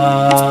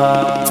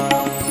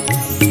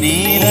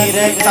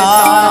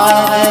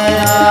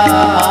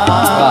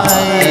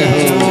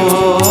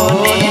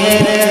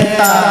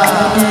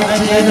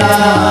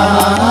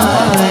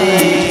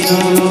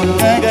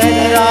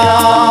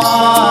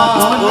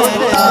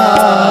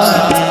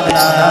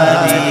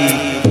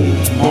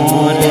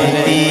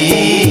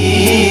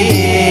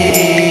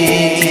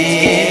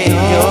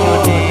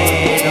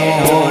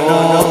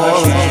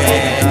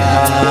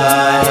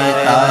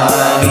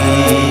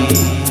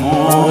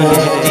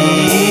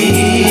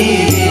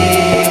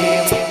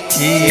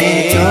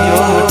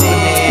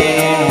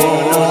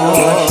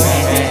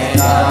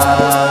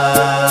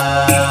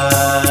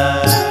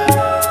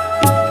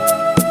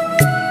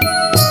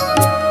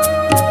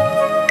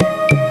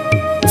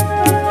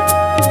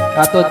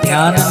 આ તો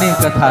ધ્યાનની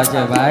કથા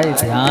છે ભાઈ,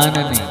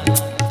 ધ્યાનની.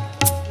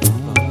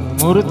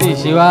 મૂર્તિ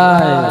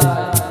સિવાય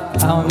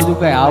આમાં બીજું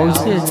કઈ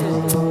આવશે જ.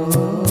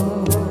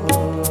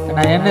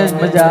 અને એને જ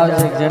મજા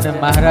આવશે જેને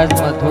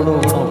મહારાજમાં થોડો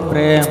ઘણો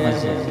પ્રેમ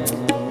છે.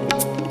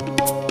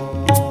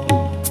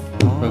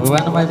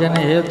 ભગવાનમાં જેને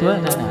હેત હોય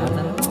ને એને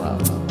આનંદ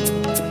આવે.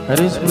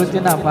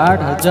 હરિસ્મૃતિના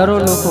પાઠ હજારો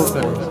લોકો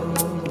કરે છે,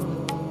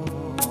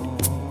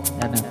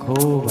 એને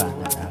ખૂબ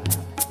આનંદ આવે.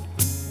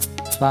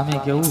 સ્વામી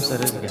કેવું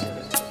સરસ ગાય.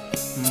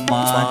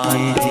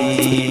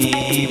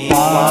 માતેરી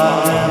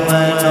પાગ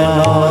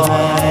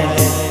મનોહર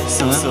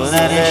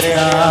સુંદર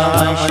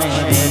શ્યામ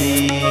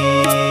શ્રી.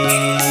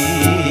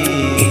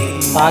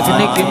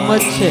 પાગની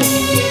કિંમત છે,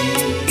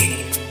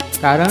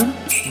 કારણ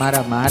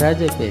મારા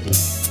મહારાજે પહેરી,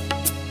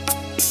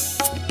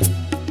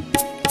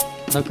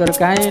 નકર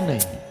કાંઈ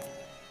નહીં.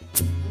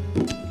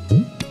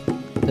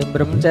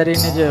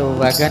 બ્રહ્મચારીની જે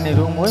વાઘાની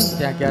રૂમ હોય ને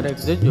ત્યાં ક્યારેક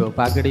જજો,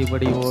 પાઘડી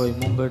પડી હોય,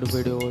 મુંગડ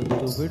પડ્યો હોય,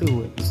 બધું પડ્યું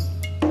હોય.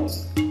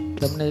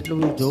 તમને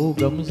એટલું જોવું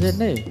ગમશે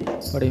નહીં,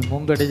 પણ એ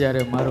મુંગડ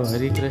જ્યારે મારો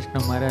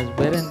હરિકૃષ્ણ મહારાજ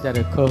પહેરે ને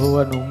ત્યારે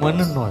ખહવાનું મન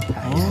ન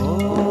થાય.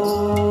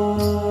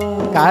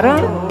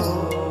 કારણ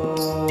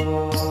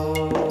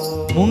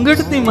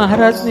મુંગડથી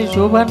મહારાજની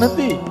શોભા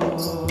નથી,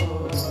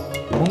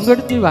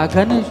 મુંગડથી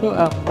વાઘાની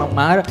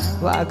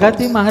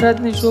વાઘાથી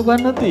મહારાજની શોભા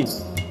નથી,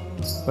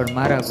 પણ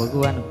મારા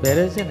ભગવાન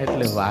પહેરે છે ને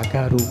એટલે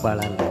વાઘા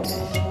રૂપાળા લાગે છે.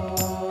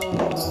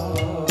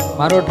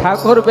 મારો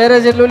ઠાકોર પહેરે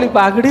છે એટલે ઓલી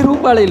પાઘડી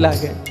રૂપાળી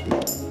લાગે.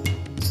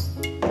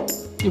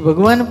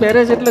 ભગવાન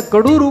પહેરે છે એટલે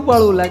કડું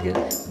રૂપાળું લાગે.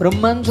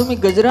 બ્રહ્માંડ સ્વામી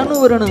ગજરાનું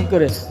વર્ણન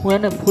કરે, હું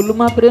એને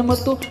ફૂલમાં પ્રેમ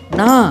હતો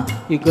ના,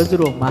 એ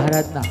ગજરો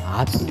મહારાજના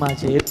હાથમાં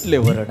છે એટલે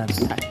વર્ણન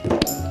થાય.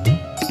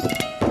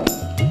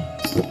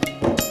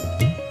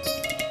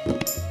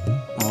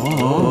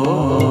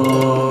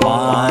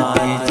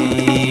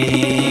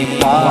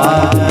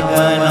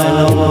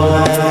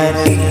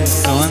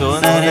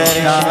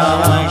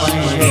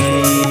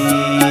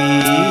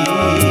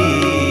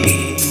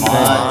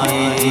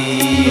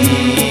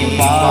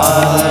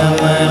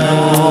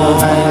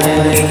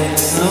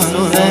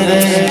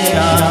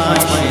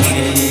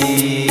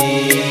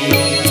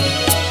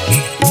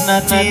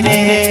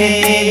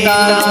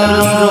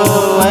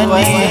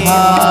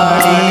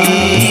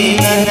 વાળી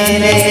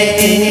નદરે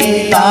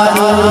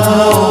તારો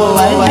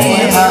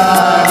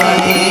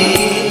બલિહારી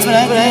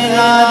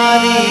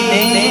પ્રગલારી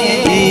ને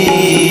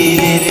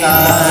ધીરે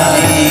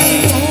તારી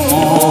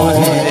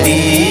મોહતી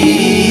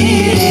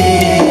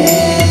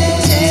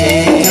છે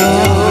જો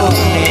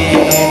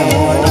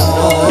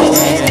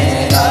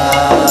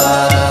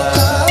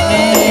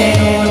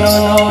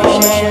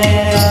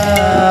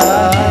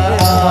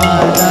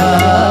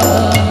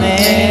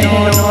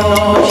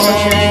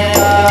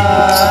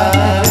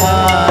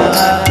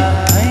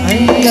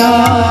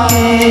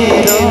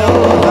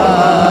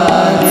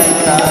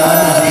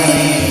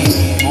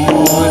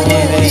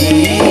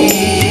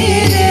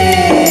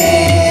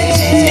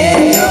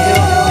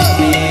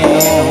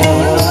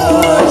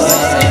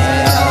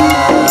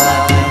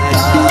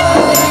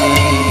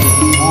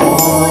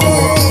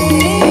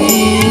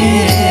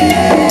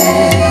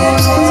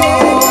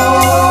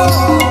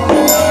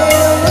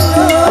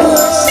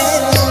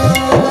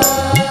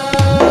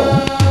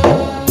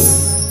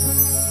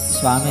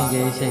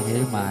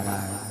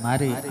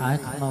મારી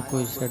આંખનો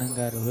કોઈ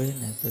શણગાર હોય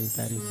ને તો એ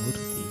તારી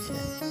મૂર્તિ છે.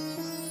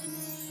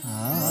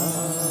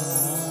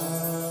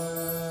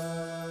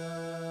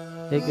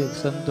 એક એક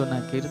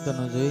સંતોના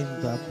કીર્તનો જોઈને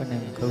તો આપણને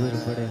એમ ખબર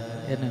પડે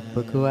એને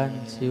ભગવાન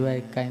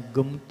સિવાય કાંઈ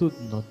ગમતું જ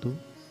નહોતું,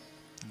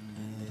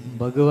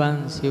 ભગવાન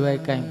સિવાય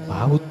કાંઈ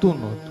ભાવતું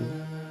નહોતું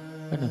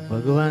અને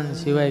ભગવાન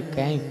સિવાય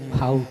કાંઈ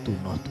ફાવતું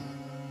નહોતું.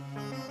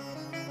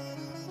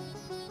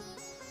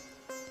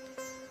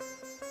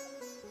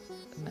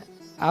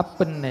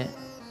 આપણને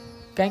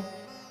કંઈક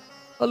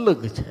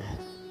અલગ છે.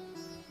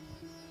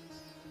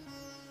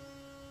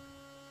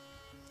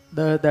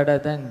 10 દાડા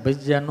થાય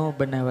ભજીયા ન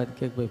બનાવ્યા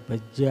કે ભાઈ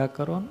ભજીયા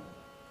કરો ને.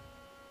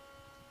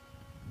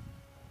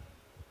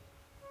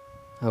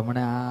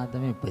 હમણાં આ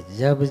તમે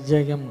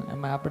ભજીયા કેમ,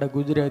 એમાં આપણા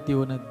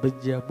ગુજરાતીઓને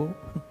ભજીયા બહુ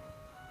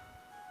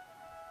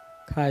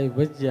ખાય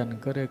ભજીયા ને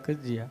કરે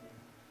કજિયા.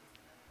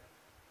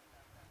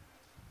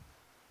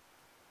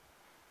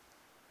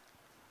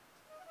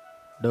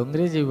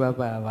 ડોંગરેજી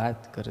બાબા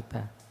વાત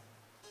કરતા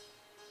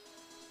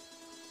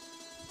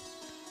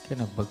કે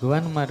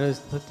ભગવાનમાં રસ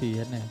નથી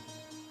અને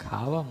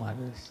ખાવામાં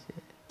રસ છે,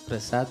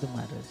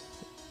 પ્રસાદમાં રસ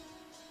છે.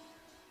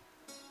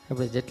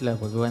 આપણે જેટલા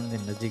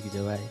ભગવાનની નજીક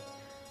જવાય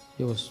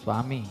એવો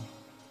સ્વામી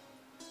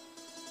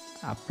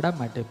આપણા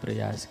માટે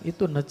પ્રયાસ, એ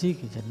તો નજીક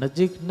છે,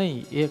 નજીક નહીં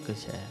એક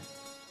છે.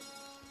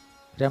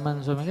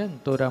 પ્રેમાનંદ સ્વામી કહે ને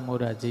તોરા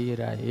મોરા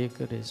જીરા એક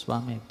રે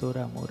સ્વામી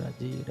તોરા મોરા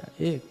જીરા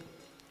એક.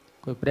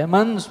 કોઈ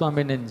પ્રેમાનંદ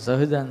સ્વામીને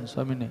સહજાનંદ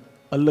સ્વામીને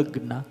અલગ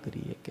ના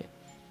કરીએ કે,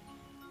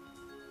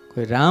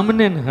 કોઈ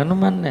રામને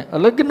હનુમાનને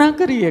અલગ ના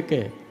કરીએ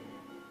કે,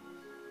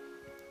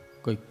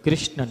 કોઈ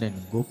કૃષ્ણને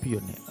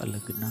ગોપીઓને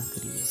અલગ ના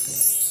કરીએ કે,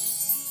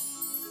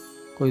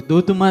 કોઈ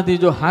દૂધમાંથી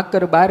જો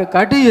હાકર બહાર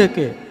કાઢી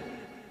શકે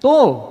તો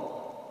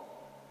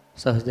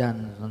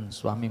સહજાનંદ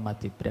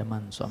સ્વામીમાંથી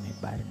પ્રેમાનંદ સ્વામી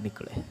બહાર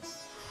નીકળે.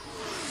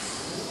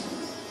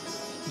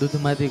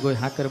 દૂધમાંથી કોઈ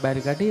હાકર બહાર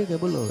કાઢીએ કે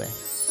બોલો ભાઈ,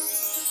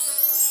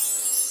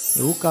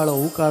 ઉકાળો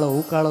ઉકાળો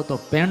ઉકાળો તો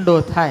પેંડો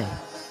થાય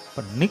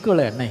પણ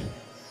નીકળે નહીં,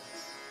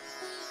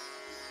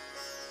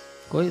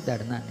 કોઈ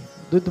દાડ ના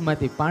નીકળે.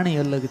 દૂધમાંથી પાણી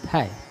અલગ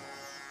થાય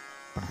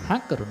પણ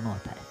હાકર ન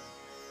થાય.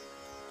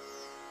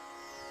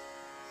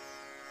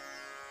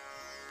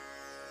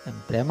 એમ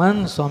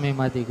પ્રેમાનંદ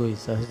સ્વામીમાંથી કોઈ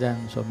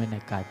સહજાનંદ સ્વામીને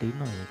કાઢી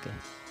ન શકે,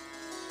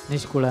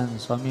 નિષ્કુળાનંદ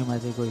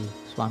સ્વામીમાંથી કોઈ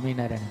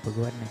સ્વામિનારાયણ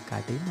ભગવાનને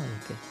કાઢી ન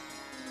શકે.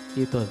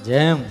 એ તો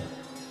જેમ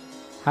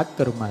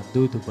હાકરમાં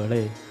દૂધ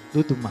ભળે,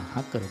 દૂધમાં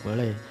હાકર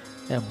ભળે,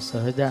 એમ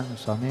સહજાનંદ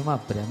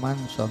સ્વામીમાં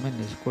પ્રેમાનંદ સ્વામી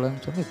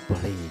નિષ્કુળાનંદ સ્વામી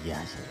ભળી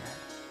ગયા છે.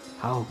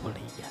 હાવ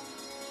ભળી ગયા.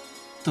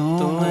 तुम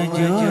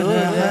जो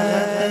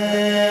रहत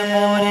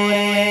मोरे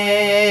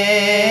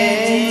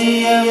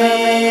जिय में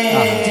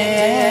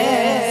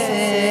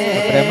जैसे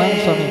प्रेमानंद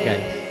स्वामी गाय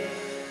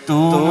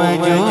तुम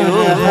जो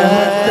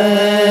रहत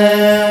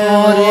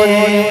मोरे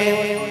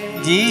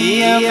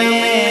जिय में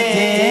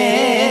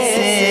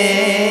जैसे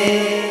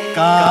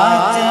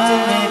कांच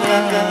में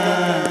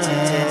कंच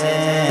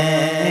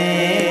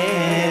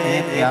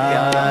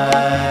प्यारे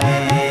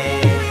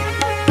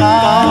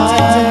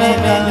कांच में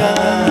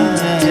कंच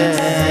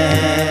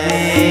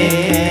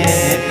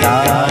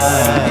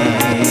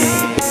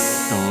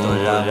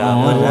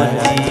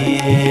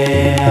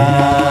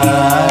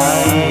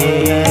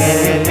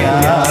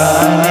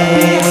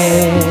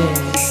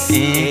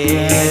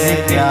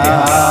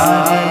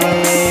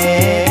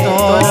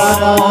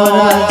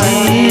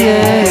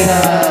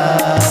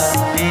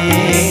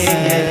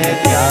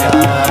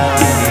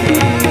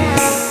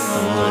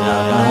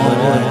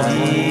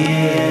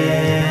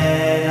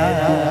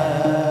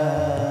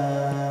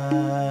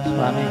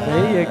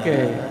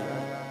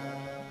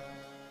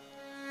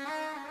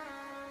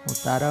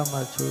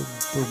તારામાં છું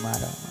તું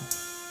મારામાં.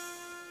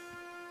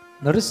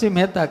 નરસિંહ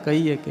મહેતા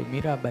કહીએ કે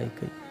મીરાબાઈ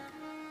કહીએ,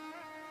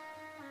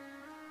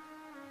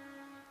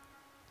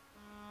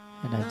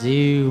 એના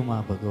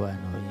જીવમાં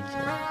ભગવાન હોય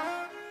છે,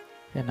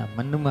 એના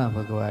મનમાં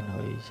ભગવાન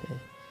હોય છે,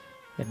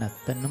 એના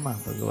તનમાં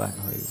ભગવાન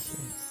હોય છે,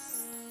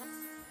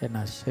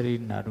 એના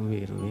શરીરના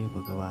રૂએ રૂએ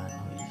ભગવાન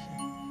હોય છે,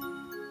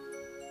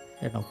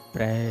 એનો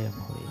પ્રેમ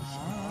હોય છે.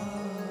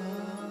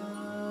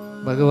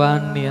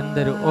 ભગવાનની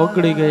અંદર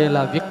ઓગળી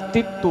ગયેલા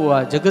વ્યક્તિત્વ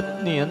આ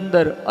જગતની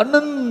અંદર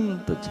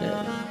અનંત છે,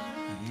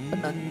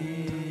 અનંત.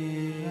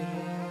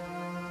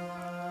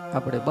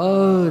 આપણે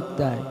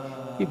બધા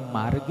એ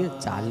માર્ગે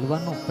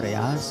ચાલવાનો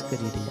પ્રયાસ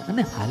કરી રહ્યા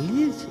અને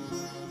હાલીએ છીએ.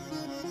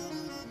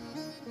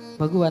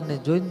 ભગવાનને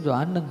જોઈને જો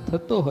આનંદ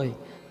થતો હોય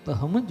તો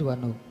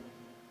સમજવાનું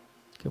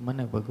કે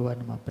મને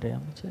ભગવાનમાં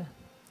પ્રેમ છે.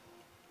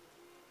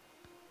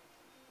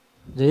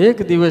 જો એક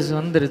દિવસ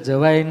અંદર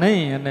જવાય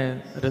નહીં અને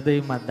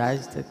હૃદયમાં દાજ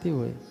થતી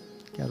હોય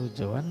ક્યારું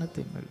જવા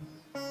નથી મળ્યું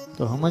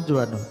તો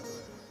સમજવાનું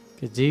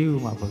કે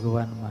જીવમાં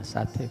ભગવાનમાં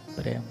સાથે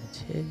પ્રેમ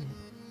છે.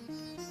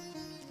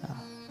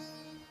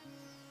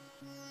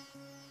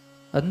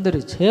 અંદર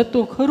છે તો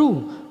ખરું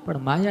પણ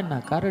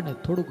માયાના કારણે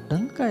થોડુંક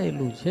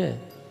ઢંકાયેલું છે.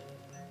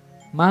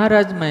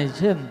 મહારાજમાં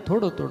છે ને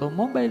થોડો થોડો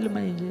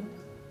મોબાઈલમાં છે.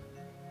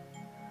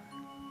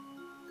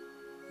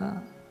 હા,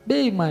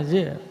 બેયમાં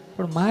છે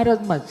પણ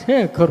મહારાજમાં છે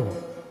ખરો,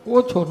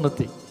 ઓછો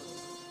નથી.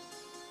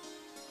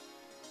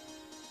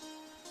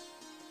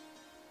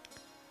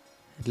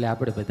 એટલે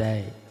આપણે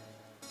બધાએ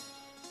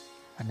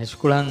આ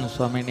નિષ્કુળાનંદ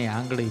સ્વામીની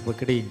આંગળી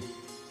પકડી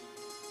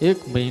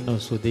 1 મહિનો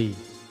સુધી,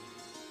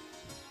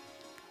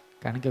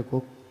 કારણ કે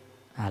કોક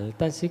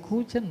હાલતા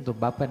શીખવું છે ને તો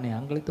બાપાની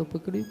આંગળી તો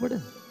પકડવી પડે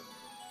ને.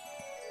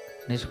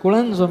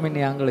 નિષ્કુળાનંદ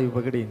સ્વામીની આંગળી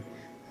પકડી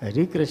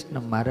હરિકૃષ્ણ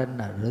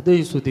મહારાજના હૃદય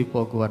સુધી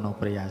પહોંચવાનો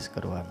પ્રયાસ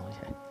કરવાનો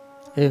છે.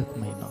 1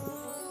 મહિનો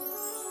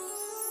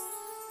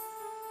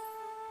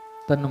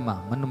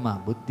તનમાં, મનમાં,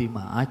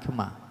 બુદ્ધિમાં,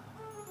 આંખમાં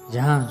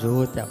જ્યાં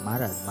જોવો ત્યાં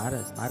મહારાજ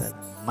મહારાજ મહારાજ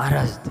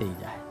મહારાજ થઈ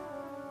જાય.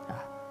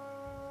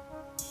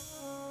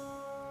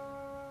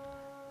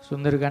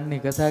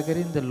 સુંદરકાંડની કથા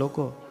કરીને તો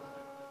લોકો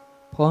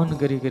ફોન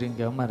કરીને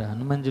કે અમારે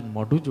હનુમાનજીનું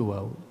મોઢું જોવા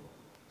આવું.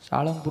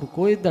 સાળંગપુર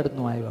કોઈ દર્દ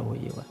નું આવ્યા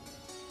હોય એવા.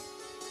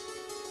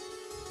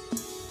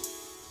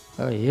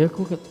 હવે એક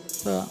વખત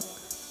તો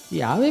એ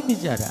આવે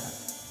બિચારા,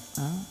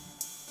 હા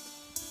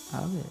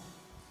આવે.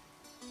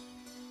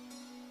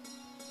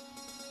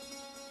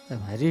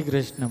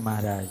 હરિકૃષ્ણ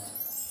મહારાજ,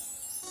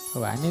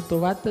 હવે આની તો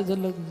વાત જ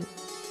અલગ છે.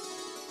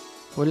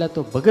 ઓલા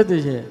તો ભગત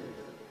છે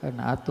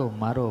અને આ તો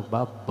મારો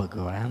બાપ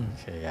ભગવાન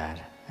છે યાર.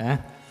 હે,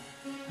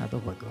 આ તો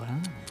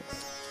ભગવાન.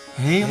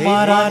 હે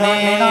મારા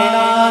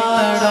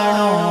નેણાતડો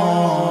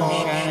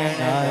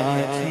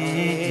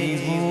શરણાર્થી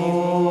જીવો,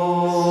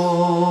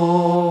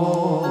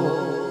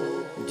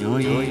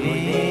 જોઈને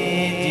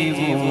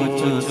જીવો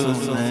છો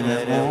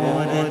સુંદર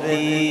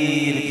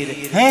મોરતીર.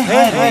 હે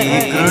હરે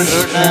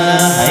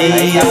કૃષ્ણ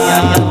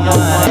હૈયા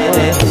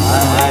મારે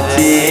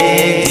હારે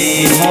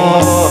જીવો,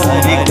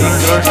 હરે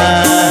કૃષ્ણ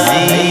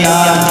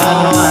હૈયા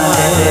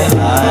મારે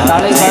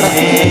હારે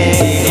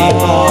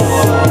જીવો,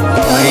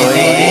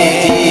 જોઈને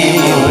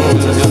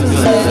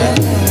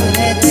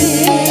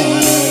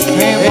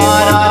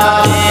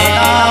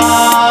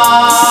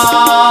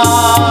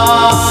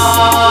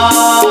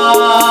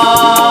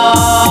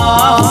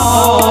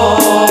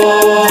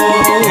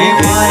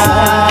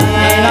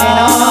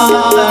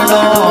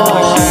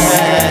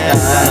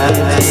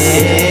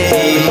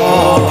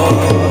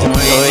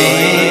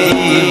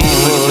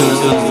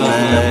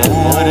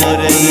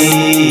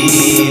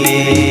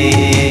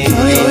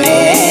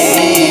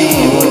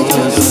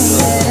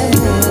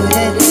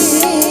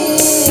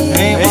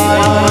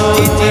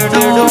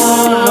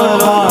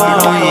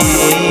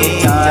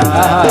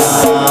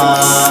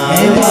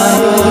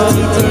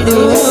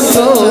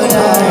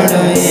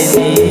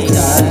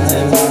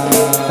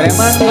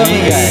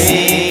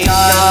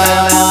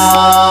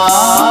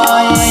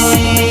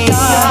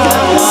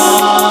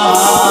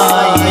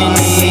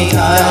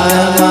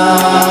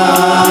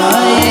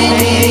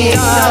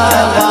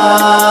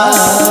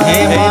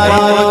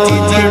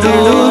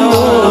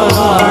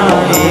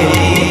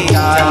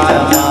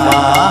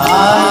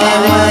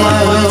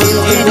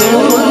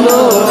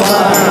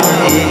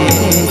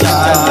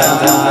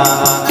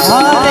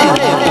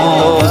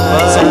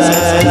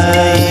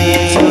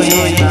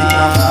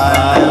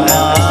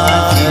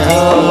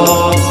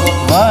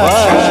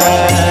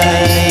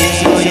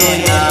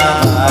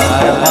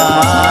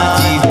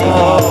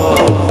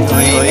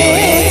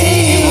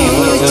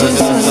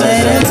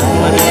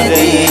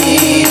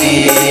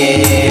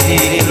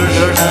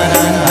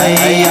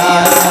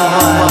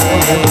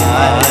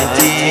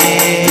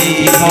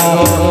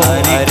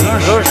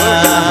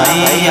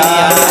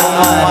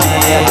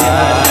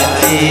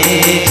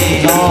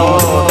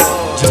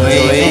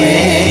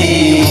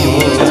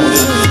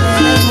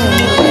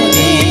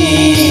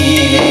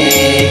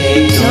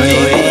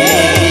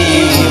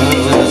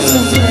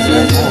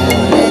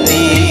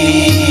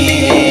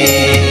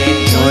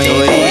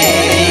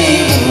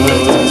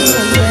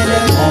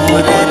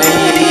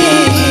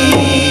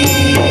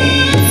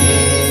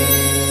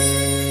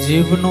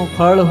જીભનું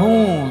ફળ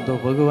હું તો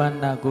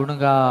ભગવાનના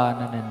ગુણગાન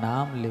અને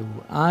નામ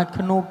લેવું.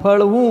 આંખનું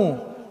ફળ હું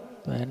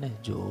તો એને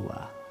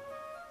જોવા.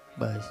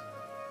 બસ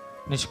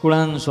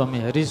નિષ્કુળાનંદ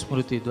સ્વામી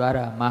હરિસ્મૃતિ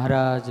દ્વારા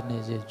મહારાજને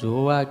જે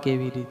જોવા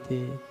કેવી રીતે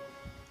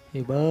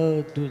એ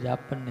બધું જ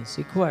આપણને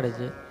શીખવાડે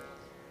છે.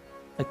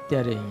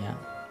 અત્યારે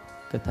અહીંયા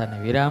કથાને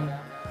વિરામ.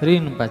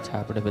 ફરીને પાછા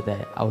આપણે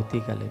બધા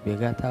આવતીકાલે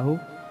ભેગા થાવું.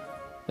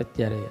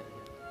 અત્યારે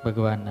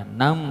ભગવાનના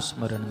નામ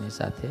સ્મરણની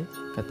સાથે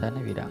કથાને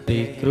વિરામ.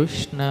 શ્રી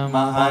કૃષ્ણ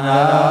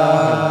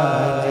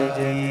મહારાજ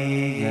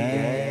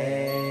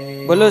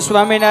બોલો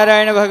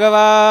સ્વામિનારાયણ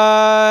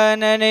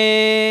ભગવાનને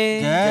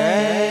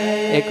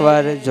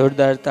એકવાર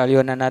જોરદાર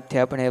તાળીઓના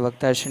નાદથી આપણે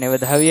વક્તાશ્રીને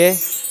વધાવીએ.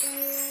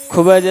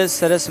 ખૂબ જ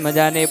સરસ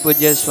મજાની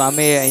પૂજ્ય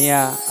સ્વામીએ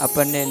અહીંયા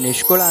આપણને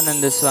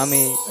નિષ્કુળાનંદ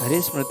સ્વામી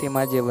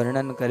હરિસ્મૃતિમાં જે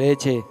વર્ણન કરે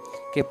છે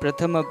કે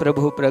પ્રથમ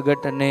પ્રભુ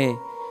પ્રગટને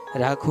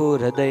રાખું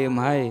હૃદય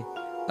માય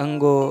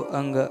અંગો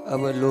અંગ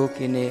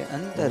અવલોકીને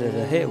અંતર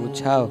રહે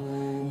ઉછાવ.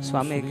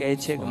 સ્વામી કહે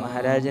છે કે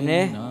મહારાજને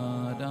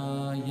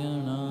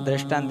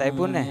દ્રષ્ટાંત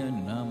આપ્યું ને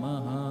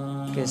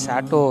કે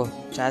સાટો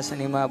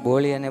ચાસણીમાં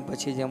બોળી અને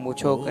પછી જેમ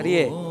ઊંચો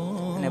કરીએ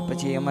અને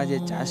પછી એમાં જે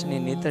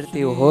ચાસણી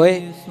નીતરતી હોય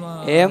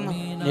એમ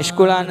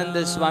નિષ્કુળાનંદ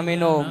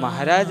સ્વામીનો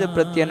મહારાજ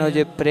પ્રત્યેનો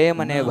જે પ્રેમ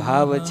અને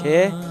ભાવ છે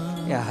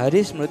એ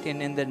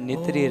હરિસ્મૃતિની અંદર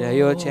નીતરી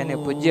રહ્યો છે. અને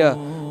પૂજ્ય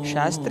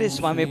શાસ્ત્રી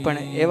સ્વામી પણ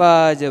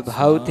એવા જ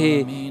ભાવથી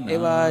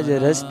એવા જ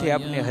રસથી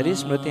આપણે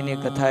હરિસ્મૃતિની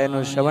કથા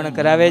એનું શ્રવણ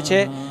કરાવે છે.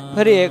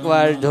 ફરી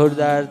એકવાર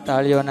જોરદાર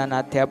તાળીઓના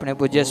નાદથી આપણે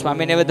પૂજ્ય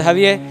સ્વામીને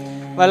વધાવીએ.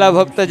 વાલા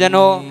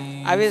ભક્તજનો,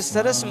 આવી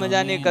સરસ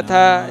મજાની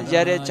કથા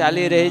જ્યારે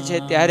ચાલી રહી છે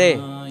ત્યારે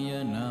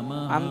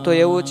આમ તો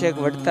એવું છે કે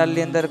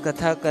વડતાલની અંદર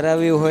કથા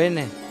કરાવી હોય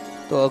ને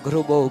તો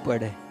અઘરું બહુ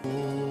પડે.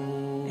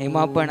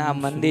 એમાં પણ આ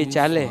મંદી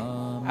ચાલે,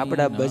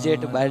 આપણા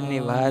બજેટ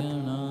બહારની વાત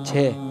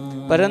છે.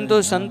 પરંતુ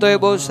સંતોએ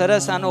બહુ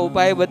સરસ આનો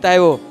ઉપાય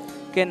બતાવ્યો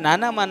કે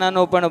નાનામાં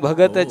નાનો પણ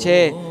ભગત છે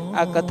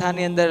આ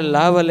કથાની અંદર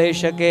લાભ લઈ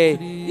શકે,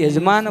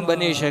 યજમાન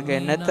બની શકે.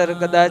 નતર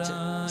કદાચ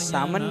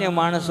સામાન્ય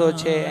માણસો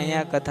છે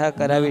અહીંયા કથા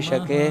કરાવી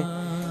શકે.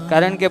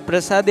 કારણ કે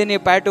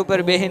પ્રસાદીની પાટ ઉપર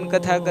બેહીને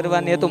કથા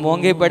કરવાની એ તો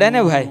મોંઘી પડે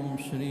ને ભાઈ.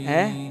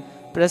 હે,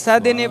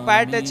 પ્રસાદીની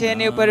પાટ છે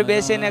એની ઉપર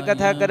બેસીને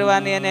કથા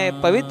કરવાની અને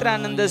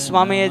પવિત્રાનંદ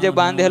સ્વામીએ જે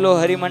બાંધેલો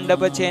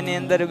હરિમંડપ છે એની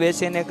અંદર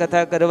બેસીને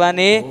કથા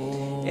કરવાની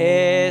એ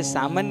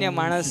સામાન્ય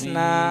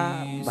માણસના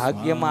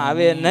ભાગ્યમાં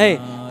આવે નહીં.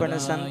 પણ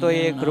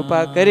સંતોએ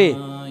કૃપા કરી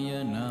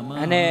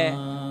અને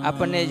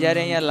આપણને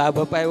જ્યારે અહીંયા લાભ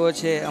અપાયો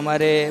છે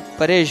અમારે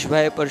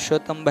પરેશભાઈ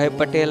પરસોત્તમભાઈ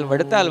પટેલ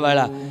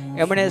વડતાલવાળા,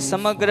 એમણે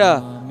સમગ્ર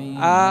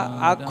આ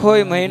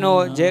આખોય મહિનો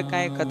જે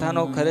કાંઈ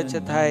કથાનો ખર્ચ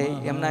થાય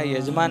એમના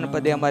યજમાન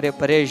પદે અમારે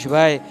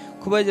પરેશભાઈ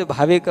ખૂબ જ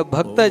ભાવિક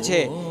ભક્ત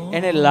છે,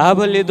 એને લાભ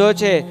લીધો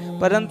છે.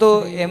 પરંતુ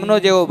એમનો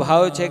જેવો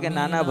ભાવ છે કે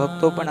નાના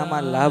ભક્તો પણ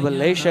આમાં લાભ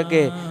લઈ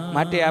શકે.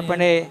 માટે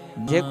આપણે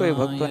જે કોઈ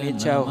ભક્તોની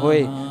ઈચ્છા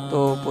હોય તો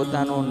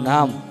પોતાનું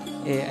નામ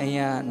એ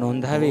અહીંયા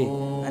નોંધાવી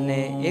અને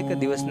એક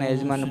દિવસના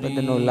યજમાન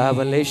પદનો લાભ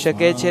લઈ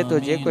શકે છે. તો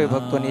જે કોઈ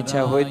ભક્તોની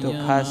ઈચ્છા હોય તો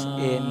ખાસ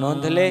એ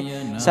નોંધ લે.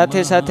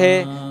 સાથે સાથે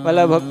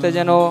વાલા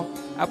ભક્તજનો,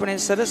 આપણે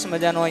સરસ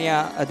મજાનો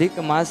અહીંયા અધિક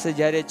માસ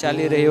જ્યારે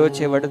ચાલી રહ્યો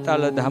છે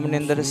વડતાલ ધામની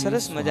અંદર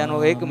સરસ મજાનો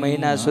 1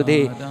 મહિના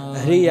સુધી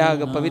હરિયાગ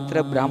પવિત્ર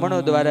બ્રાહ્મણો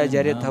દ્વારા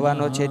જ્યારે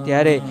થવાનો છે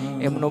ત્યારે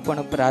એમનો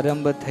પણ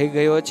પ્રારંભ થઈ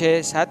ગયો છે.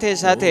 સાથે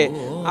સાથે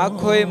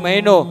આખોય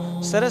મહિનો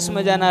સરસ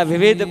મજાના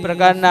વિવિધ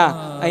પ્રકારના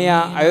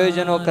અહીંયા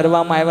આયોજનો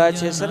કરવામાં આવ્યા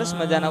છે. સરસ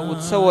મજાના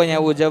ઉત્સવો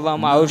અહીંયા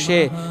ઉજવવામાં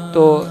આવશે.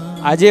 તો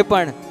આજે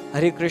પણ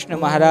હરિકૃષ્ણ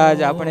મહારાજ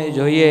આપણે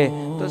જોઈએ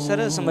તો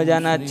સરસ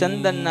મજાના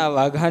ચંદનના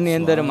વાઘાની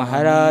અંદર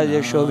મહારાજ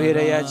શોભી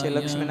રહ્યા છે.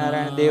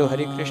 લક્ષ્મીનારાયણ દેવ,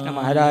 હરિકૃષ્ણ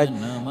મહારાજ,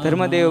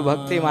 ધર્મદેવ,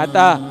 ભક્તિ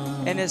માતા,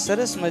 એને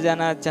સરસ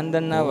મજાના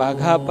ચંદનના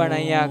વાઘા પણ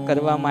અહીંયા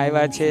કરવામાં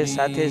આવ્યા છે.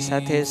 સાથે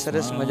સાથે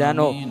સરસ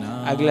મજાનો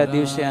આગલા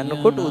દિવસે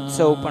અન્નકૂટ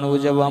ઉત્સવ પણ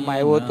ઉજવવામાં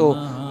આવ્યો હતો.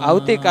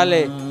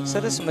 આવતીકાલે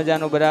સરસ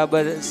મજાનો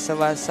બરાબર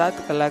 7:15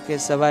 કલાકે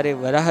સવારે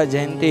વરાહ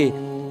જયંતિ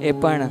એ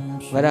પણ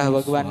વરાહ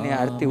ભગવાનની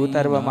આરતી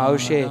ઉતારવામાં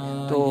આવશે.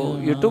 તો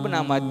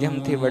યુટ્યુબના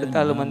માધ્યમથી,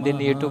 વડતાલ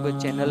મંદિરની યુટ્યુબ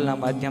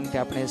ચેનલના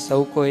માધ્યમથી આપણે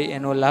સૌ કોઈ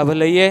એનો લાભ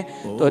લઈએ.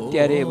 તો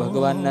અત્યારે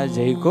ભગવાનના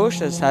જયઘોષ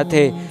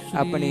સાથે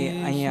આપણી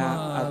અહીંયા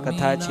આ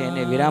કથા છે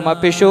એને વિરામ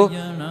આપીશું.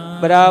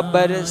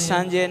 બરાબર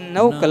સાંજે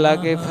 9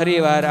 કલાકે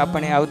ફરીવાર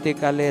આપણે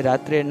આવતીકાલે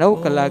રાત્રે 9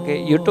 કલાકે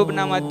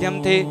યુટ્યુબના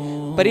માધ્યમથી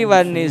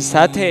પરિવારની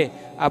સાથે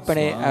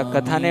આપણે આ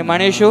કથાને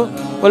માણીશું.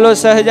 બોલો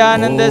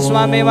સહજાનંદ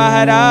સ્વામી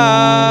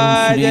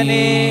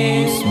મહારાજની.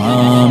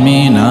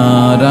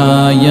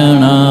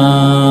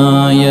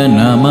 સ્વામિનારાયણાય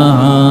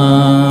નમઃ.